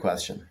a great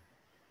question.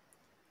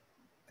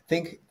 I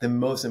think the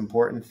most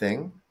important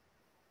thing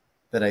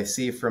that I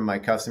see from my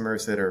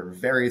customers that are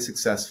very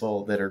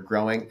successful, that are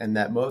growing, and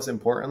that most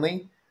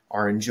importantly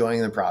are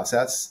enjoying the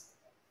process,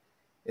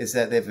 is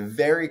that they have a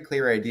very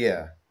clear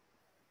idea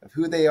of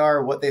who they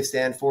are, what they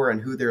stand for,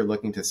 and who they're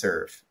looking to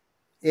serve.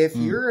 If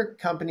you're a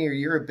company or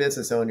you're a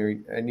business owner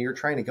and you're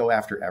trying to go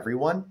after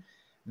everyone,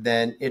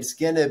 then it's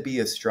going to be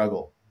a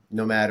struggle,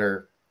 no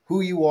matter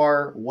who you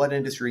are, what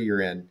industry you're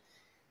in.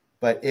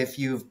 But if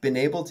you've been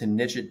able to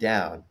niche it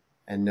down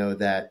and know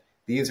that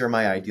these are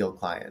my ideal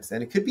clients.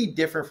 And it could be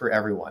different for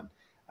everyone.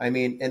 I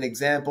mean, an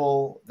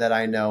example that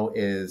I know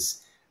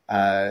is,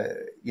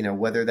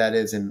 whether that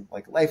is in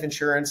like life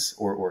insurance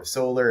or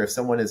solar, if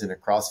someone is in a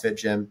CrossFit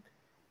gym,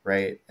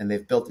 right, and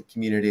they've built a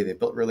community, they've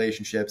built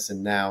relationships,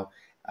 and now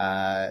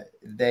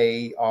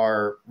they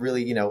are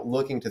really,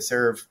 looking to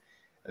serve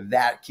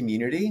that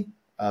community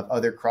of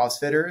other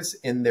CrossFitters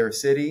in their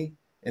city,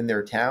 in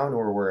their town,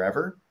 or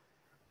wherever.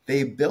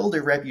 They build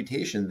a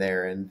reputation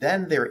there, and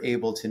then they're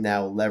able to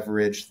now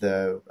leverage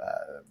the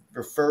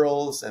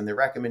referrals and the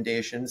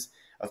recommendations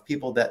of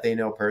people that they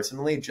know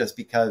personally, just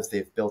because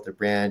they've built a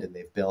brand and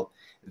they've built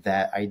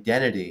that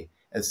identity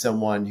as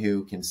someone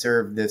who can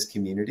serve this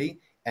community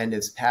and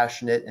is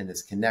passionate and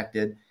is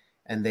connected,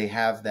 and they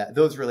have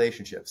those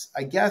relationships.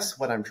 I guess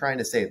what I'm trying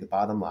to say, the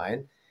bottom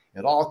line,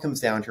 it all comes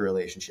down to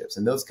relationships.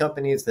 And those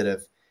companies that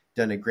have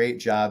done a great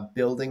job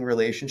building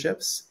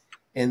relationships,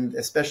 and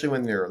especially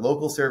when they're a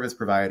local service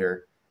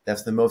provider,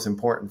 that's the most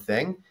important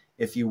thing.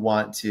 If you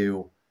want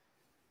to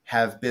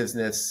have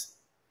business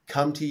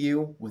come to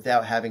you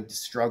without having to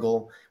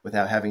struggle,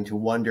 without having to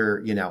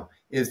wonder,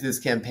 is this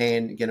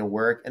campaign going to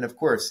work? And of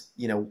course,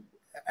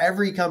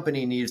 every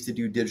company needs to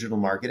do digital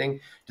marketing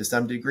to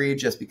some degree,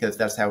 just because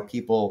that's how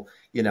people,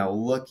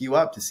 look you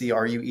up to see,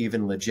 are you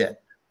even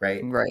legit,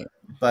 right? Right.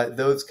 But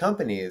those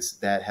companies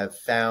that have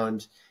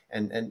found,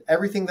 and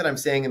everything that I'm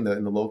saying in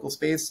the local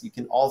space, you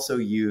can also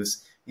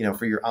use,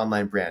 for your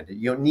online brand.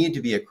 You don't need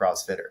to be a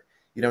CrossFitter.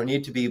 You don't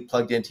need to be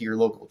plugged into your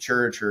local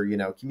church or,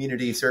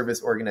 community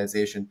service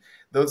organization.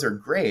 Those are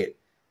great.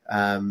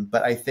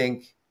 But I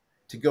think,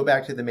 to go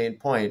back to the main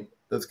point,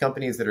 those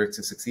companies that are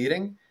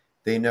succeeding,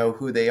 they know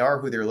who they are,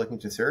 who they're looking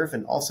to serve,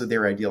 and also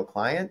their ideal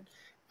client.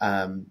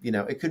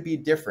 It could be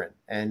different.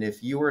 And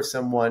if you are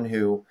someone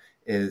who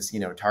is,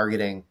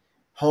 targeting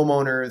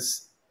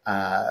homeowners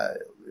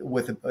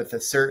with a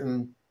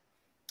certain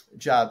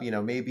job,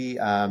 maybe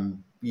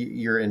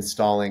you're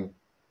installing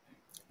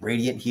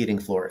radiant heating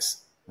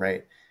floors,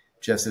 right?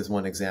 Just as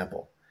one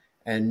example.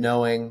 And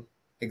knowing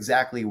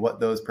exactly what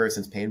those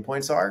person's pain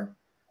points are,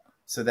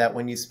 so that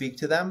when you speak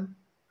to them,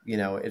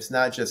 it's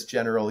not just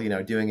general,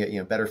 doing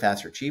it, better,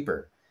 faster,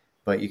 cheaper,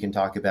 but you can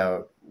talk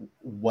about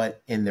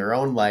what in their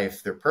own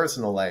life, their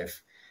personal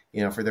life,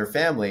 for their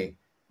family,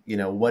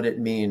 what it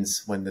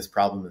means when this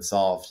problem is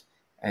solved.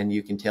 And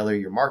you can tailor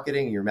your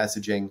marketing, your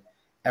messaging,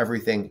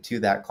 everything to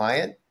that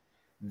client.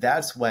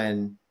 That's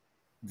when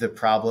the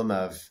problem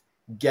of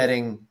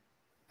getting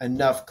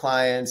enough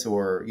clients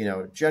or,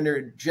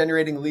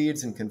 generating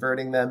leads and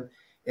converting them,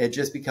 it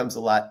just becomes a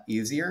lot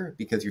easier,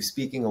 because you're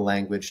speaking a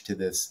language to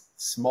this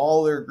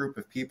smaller group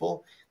of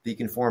people that you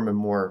can form a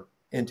more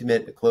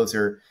intimate, a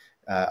closer,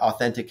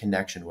 authentic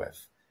connection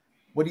with.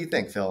 What do you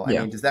think, Phil? Yeah.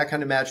 I mean, does that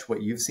kind of match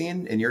what you've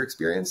seen in your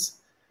experience?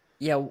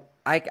 Yeah,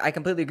 I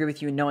completely agree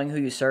with you, knowing who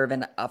you serve.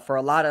 And for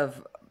a lot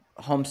of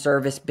home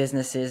service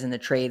businesses and the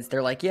trades,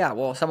 they're like, yeah,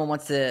 well, if someone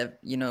wants to,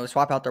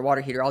 swap out their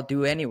water heater, I'll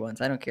do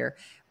anyone's. I don't care.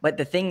 But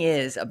the thing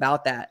is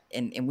about that,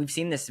 and we've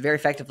seen this very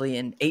effectively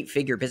in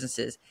 8-figure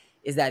businesses,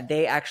 is that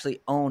they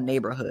actually own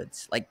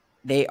neighborhoods. Like,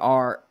 these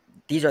are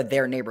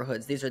their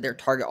neighborhoods. These are their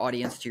target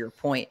audience, to your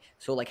point.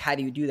 So, like, how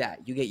do you do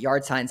that? You get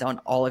yard signs on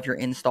all of your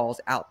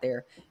installs out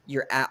there.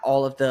 You're at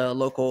all of the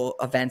local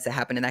events that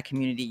happen in that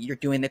community. You're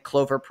doing the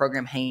Clover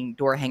program, hanging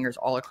door hangers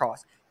all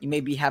across. You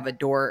maybe have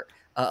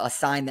a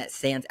sign that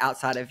stands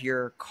outside of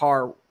your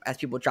car as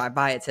people drive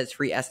by. It says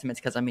free estimates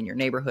because I'm in your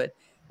neighborhood.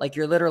 Like,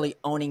 you're literally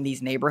owning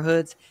these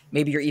neighborhoods.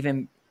 Maybe you're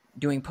even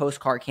doing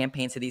postcard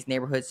campaigns to these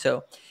neighborhoods.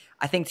 So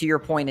I think, to your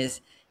point,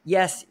 is,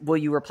 yes, will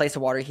you replace a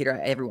water heater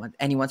at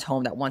anyone's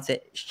home that wants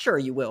it? Sure,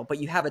 you will. But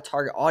you have a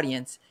target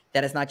audience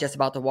that is not just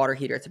about the water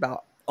heater. It's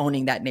about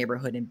owning that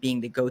neighborhood and being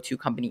the go-to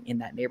company in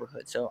that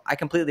neighborhood. So I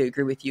completely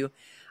agree with you.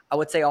 I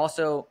would say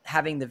also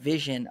having the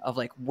vision of,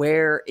 like,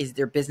 where is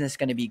their business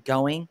going to be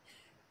going?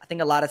 I think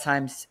a lot of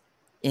times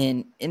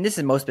and this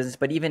is most business,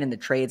 but even in the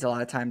trades, a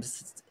lot of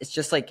times it's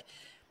just like,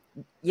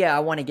 yeah,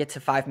 I want to get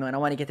to 5 million. I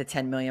want to get to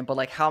 10 million, but,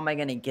 like, how am I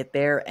going to get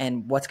there?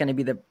 And what's going to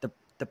be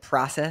the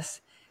process?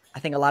 I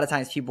think a lot of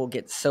times people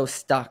get so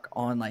stuck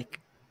on,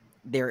 like,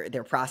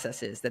 their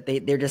processes that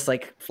they're just,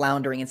 like,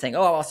 floundering and saying,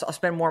 oh, I'll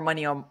spend more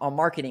money on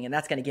marketing, and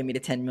that's going to get me to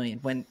 10 million.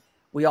 When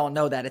we all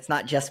know that it's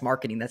not just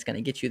marketing that's going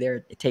to get you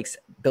there. It takes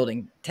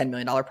building $10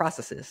 million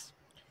processes.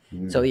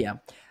 So yeah,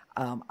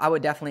 I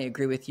would definitely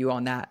agree with you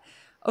on that.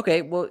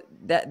 Okay, well,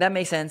 that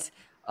makes sense.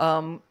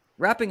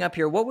 Wrapping up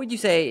here, what would you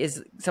say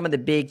is some of the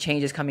big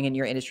changes coming in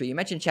your industry? You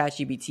mentioned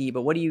ChatGPT,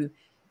 but what do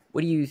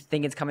you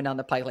think is coming down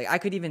the pike? Like, I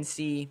could even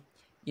see,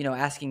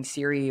 asking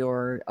Siri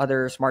or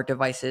other smart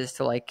devices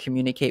to, like,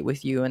 communicate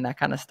with you and that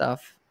kind of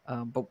stuff.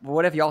 But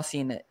what have y'all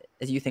seen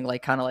as you think,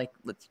 like, kind of like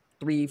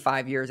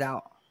 3-5 years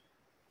out?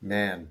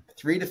 Man,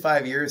 3 to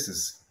 5 years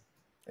is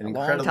an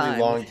incredibly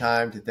long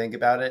time to think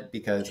about it,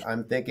 because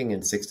I'm thinking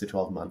in 6 to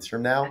 12 months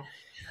from now,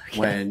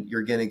 when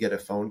you're going to get a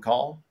phone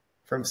call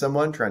from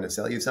someone trying to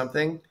sell you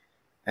something,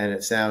 and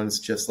it sounds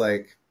just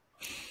like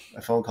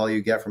a phone call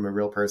you get from a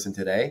real person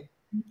today.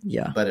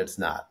 Yeah. But it's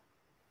not.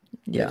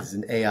 Yeah. It's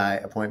an AI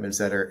appointment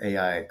setter,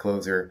 AI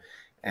closer.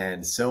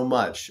 And so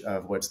much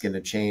of what's going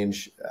to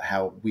change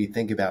how we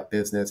think about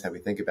business, how we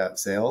think about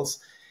sales,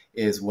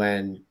 is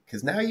when,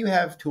 because now you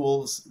have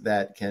tools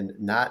that can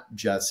not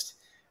just,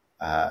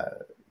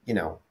 you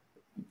know,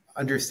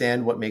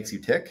 understand what makes you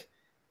tick,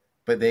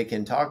 but they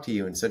can talk to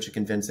you in such a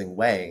convincing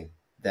way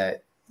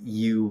that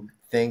you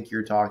think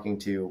you're talking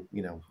to,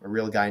 you know, a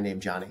real guy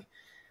named Johnny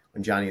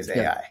when Johnny is Yep.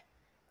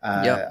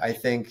 AI. Yep. I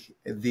think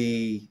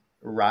the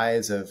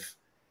rise of,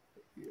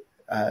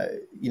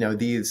 you know,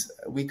 these,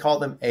 we call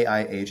them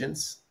AI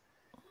agents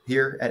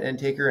here at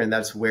Intaker. And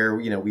that's where,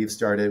 you know, we've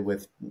started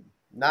with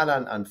not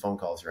on phone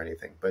calls or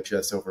anything, but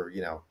just over,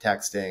 you know,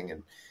 texting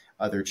and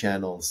other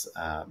channels,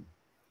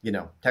 you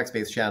know,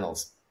 text-based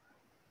channels,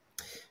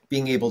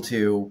 being able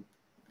to,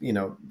 you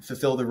know,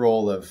 fulfill the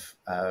role of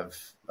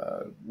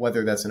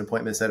whether that's an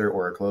appointment setter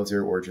or a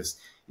closer or just,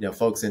 you know,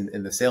 folks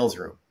in the sales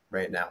room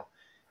right now.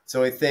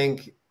 So I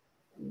think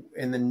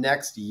in the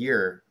next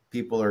year,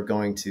 people are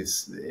going to,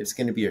 it's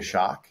going to be a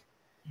shock.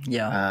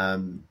 Yeah.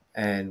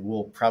 And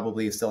we'll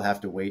probably still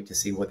have to wait to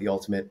see what the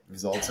ultimate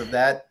results of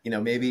that, you know,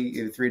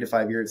 maybe 3 to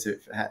 5 years to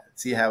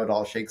see how it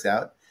all shakes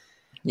out.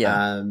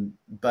 Yeah.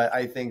 But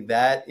I think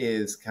that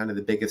is kind of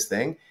the biggest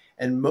thing.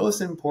 And most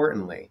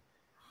importantly,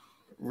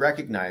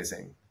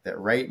 recognizing that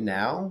right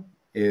now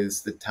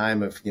is the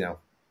time of, you know,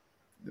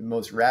 the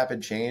most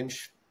rapid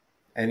change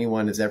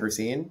anyone has ever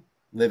seen,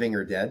 living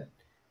or dead.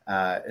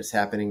 It's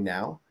happening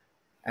now.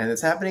 And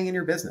it's happening in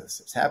your business.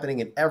 It's happening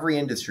in every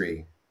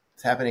industry.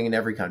 It's happening in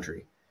every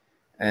country.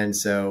 And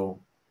so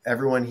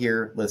everyone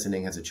here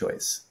listening has a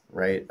choice,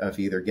 right? Of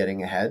either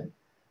getting ahead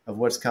of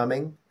what's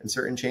coming and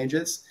certain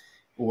changes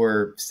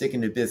or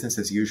sticking to business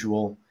as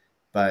usual.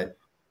 But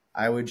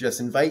I would just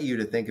invite you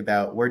to think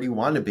about, where do you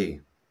want to be?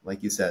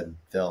 Like you said,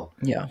 Phil,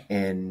 Yeah.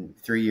 in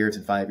 3 years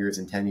and 5 years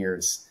and 10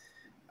 years,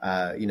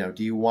 you know,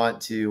 do you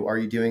want to, are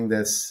you doing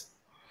this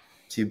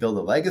to build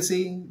a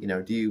legacy? You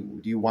know, do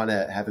you want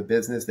to have a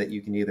business that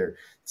you can either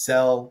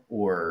sell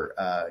or,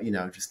 you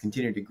know, just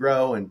continue to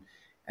grow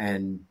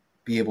and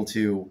be able to,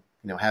 you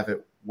know, have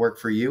it work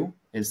for you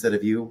instead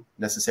of you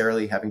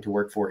necessarily having to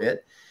work for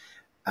it?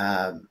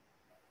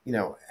 You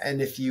know,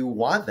 and if you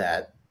want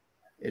that,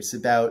 it's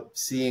about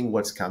seeing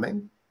what's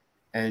coming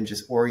and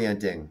just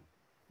orienting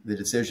the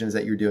decisions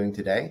that you're doing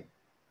today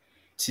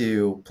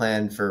to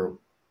plan for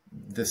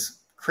this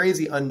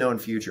crazy unknown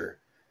future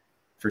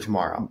for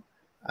tomorrow.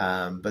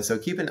 But so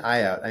keep an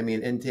eye out. I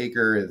mean,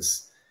 Intaker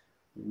is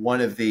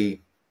one of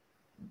the,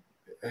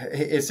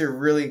 it's a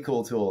really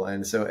cool tool.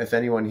 And so if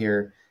anyone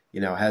here,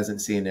 you know,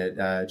 hasn't seen it,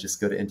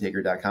 just go to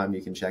intaker.com.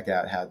 You can check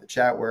out how the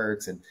chat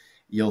works, and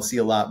you'll see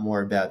a lot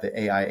more about the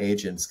AI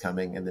agents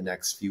coming in the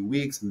next few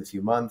weeks and the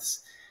few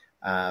months.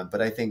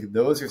 But I think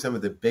those are some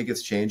of the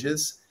biggest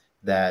changes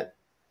that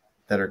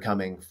are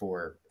coming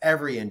for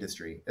every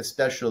industry,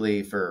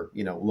 especially for,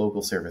 you know,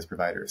 local service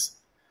providers.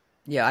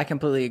 Yeah, I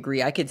completely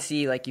agree. I could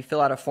see, like, you fill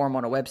out a form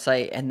on a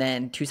website and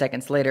then 2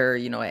 seconds later,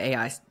 you know, an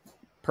AI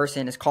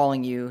person is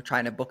calling you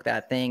trying to book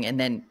that thing, and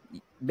then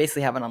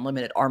basically have an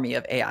unlimited army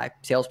of AI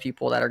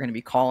salespeople that are going to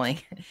be calling.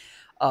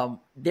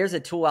 There's a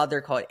tool out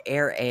there called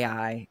Air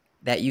AI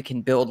that you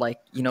can build, like,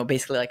 you know,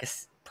 basically like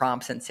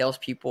prompts and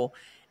salespeople.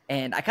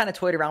 And I kind of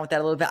toyed around with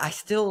that a little bit. I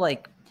still,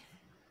 like,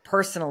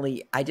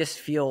 personally, I just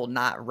feel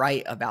not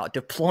right about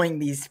deploying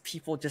these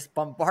people, just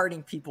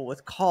bombarding people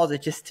with calls.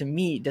 It just, to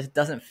me, just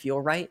doesn't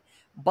feel right.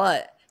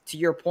 But to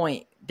your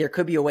point, there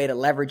could be a way to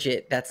leverage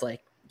it. That's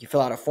like, you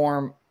fill out a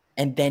form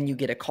and then you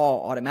get a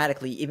call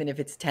automatically, even if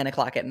it's 10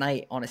 o'clock at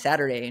night on a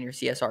Saturday and your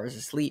CSR is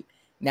asleep.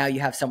 Now you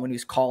have someone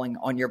who's calling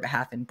on your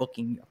behalf and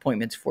booking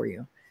appointments for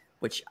you,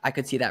 which I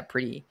could see that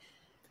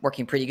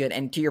working pretty good.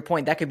 And to your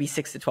point, that could be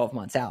 6 to 12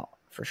 months out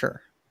for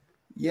sure.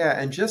 Yeah,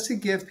 and just to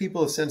give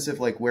people a sense of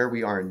like where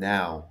we are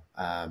now,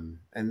 and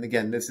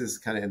again, this is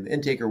kind of in the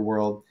Intaker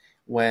world.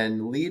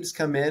 When leads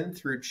come in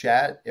through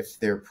chat, if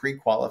they're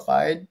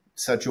pre-qualified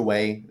such a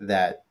way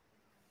that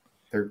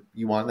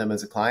you want them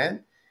as a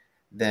client,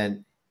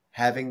 then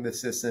having the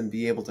system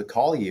be able to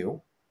call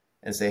you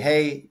and say,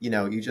 hey, you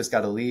know, you just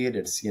got a lead.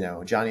 It's, you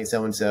know, Johnny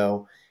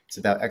so-and-so. It's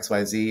about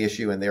XYZ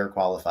issue and they're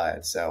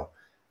qualified. So,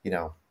 you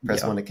know,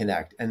 press 1 to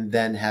connect. And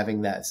then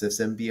having that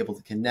system be able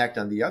to connect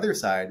on the other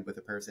side with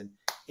a person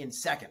in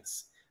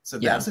seconds. So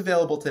that's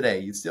available today.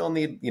 You still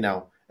need, you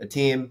know, a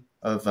team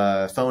of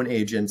phone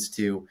agents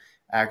to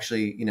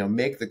actually, you know,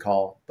 make the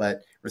call.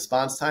 But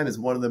response time is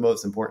one of the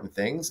most important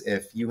things.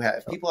 If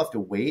people have to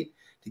wait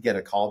to get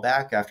a call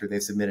back after they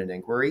submit an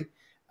inquiry,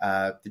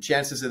 the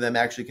chances of them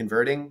actually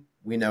converting,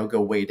 we know,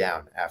 go way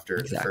down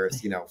after the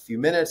first, you know, few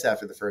minutes,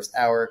 after the first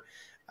hour.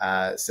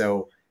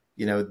 So,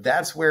 you know,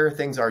 that's where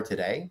things are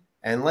today.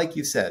 And like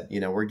you said, you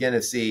know, we're going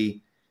to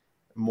see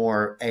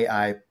more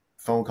AI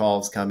phone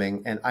calls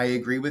coming. And I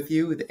agree with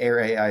you. The Air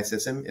AI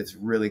system, it's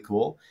really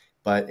cool,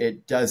 but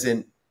it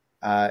doesn't,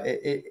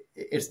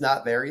 it's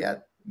not there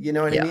yet. You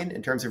know what I mean?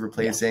 In terms of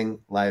replacing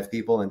live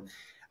people. And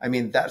I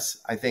mean,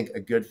 that's, I think, a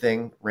good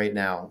thing right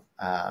now.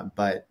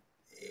 But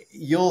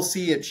you'll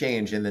see it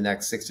change in the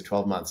next 6 to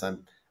 12 months.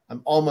 I'm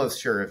almost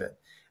sure of it.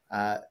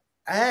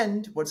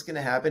 And what's going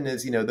to happen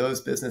is,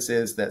 those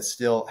businesses that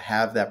still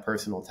have that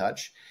personal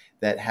touch,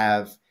 that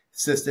have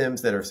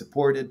systems that are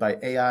supported by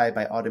AI,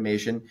 by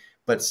automation,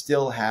 but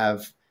still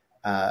have,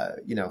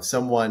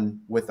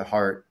 someone with the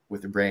heart,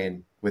 with the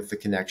brain, with the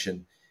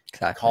connection,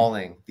 Exactly.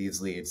 calling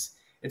these leads,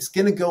 it's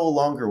going to go a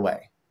longer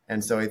way.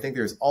 And so I think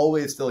there's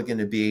always still going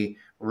to be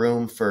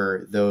room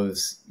for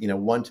those,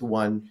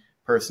 one-to-one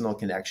personal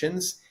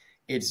connections.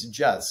 It's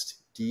just,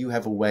 do you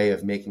have a way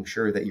of making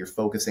sure that you're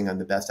focusing on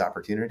the best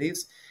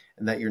opportunities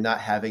and that you're not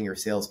having your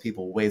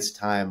salespeople waste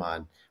time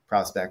on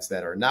prospects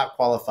that are not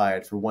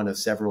qualified for one of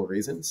several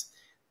reasons?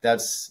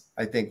 That's,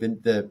 I think,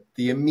 the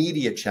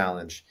immediate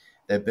challenge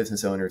that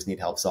business owners need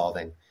help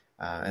solving.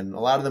 And a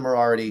lot of them are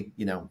already,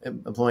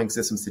 employing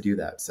systems to do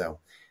that. So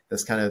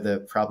that's kind of the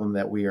problem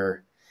that we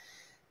are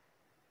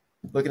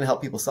looking to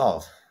help people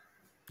solve.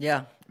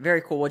 Yeah,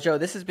 very cool. Well, Joe,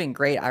 this has been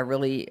great. I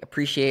really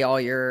appreciate all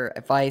your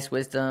advice,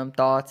 wisdom,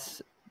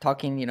 thoughts,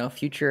 talking,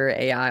 future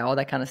AI, all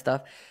that kind of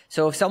stuff.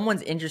 So if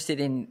someone's interested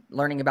in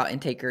learning about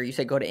Intaker, you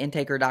said go to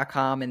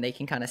intaker.com and they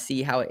can kind of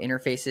see how it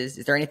interfaces.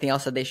 Is there anything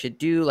else that they should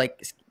do,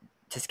 like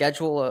to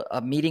schedule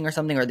a meeting or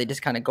something, or they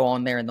just kind of go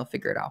on there and they'll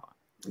figure it out?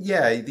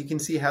 Yeah, you can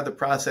see how the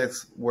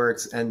process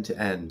works end to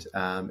end.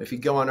 If you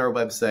go on our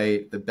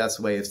website, the best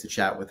way is to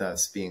chat with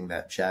us, being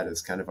that chat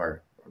is kind of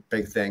our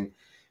big thing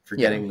for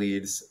Yeah. getting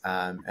leads.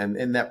 And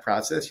in that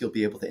process, you'll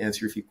be able to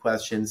answer a few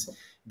questions,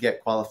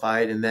 get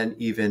qualified, and then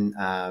even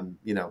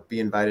be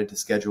invited to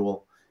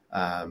schedule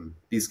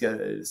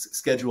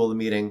schedule a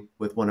meeting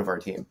with one of our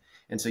team.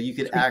 And so you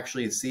could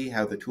actually see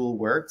how the tool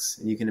works,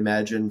 and you can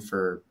imagine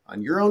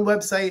on your own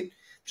website,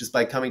 just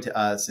by coming to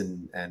us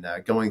and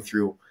going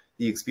through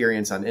the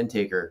experience on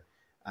Intaker.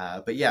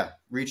 But yeah,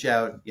 reach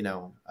out,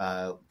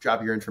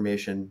 drop your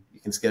information.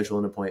 You can schedule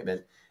an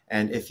appointment.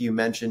 And if you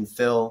mention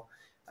Phil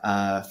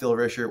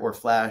Risher or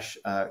Flash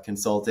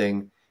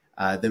Consulting,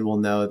 then we'll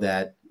know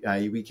that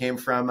we came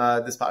from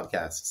this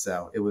podcast.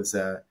 So it was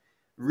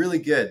really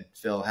good,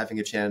 Phil, having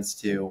a chance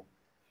to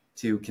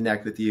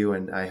connect with you.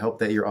 And I hope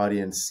that your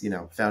audience,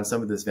 found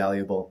some of this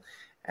valuable.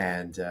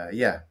 And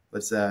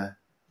let's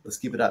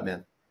keep it up,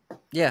 man.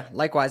 Yeah,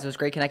 likewise. It was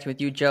great connecting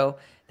with you, Joe.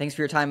 Thanks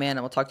for your time, man,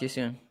 and we'll talk to you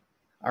soon.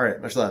 All right.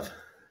 Much love.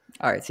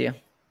 All right, see you.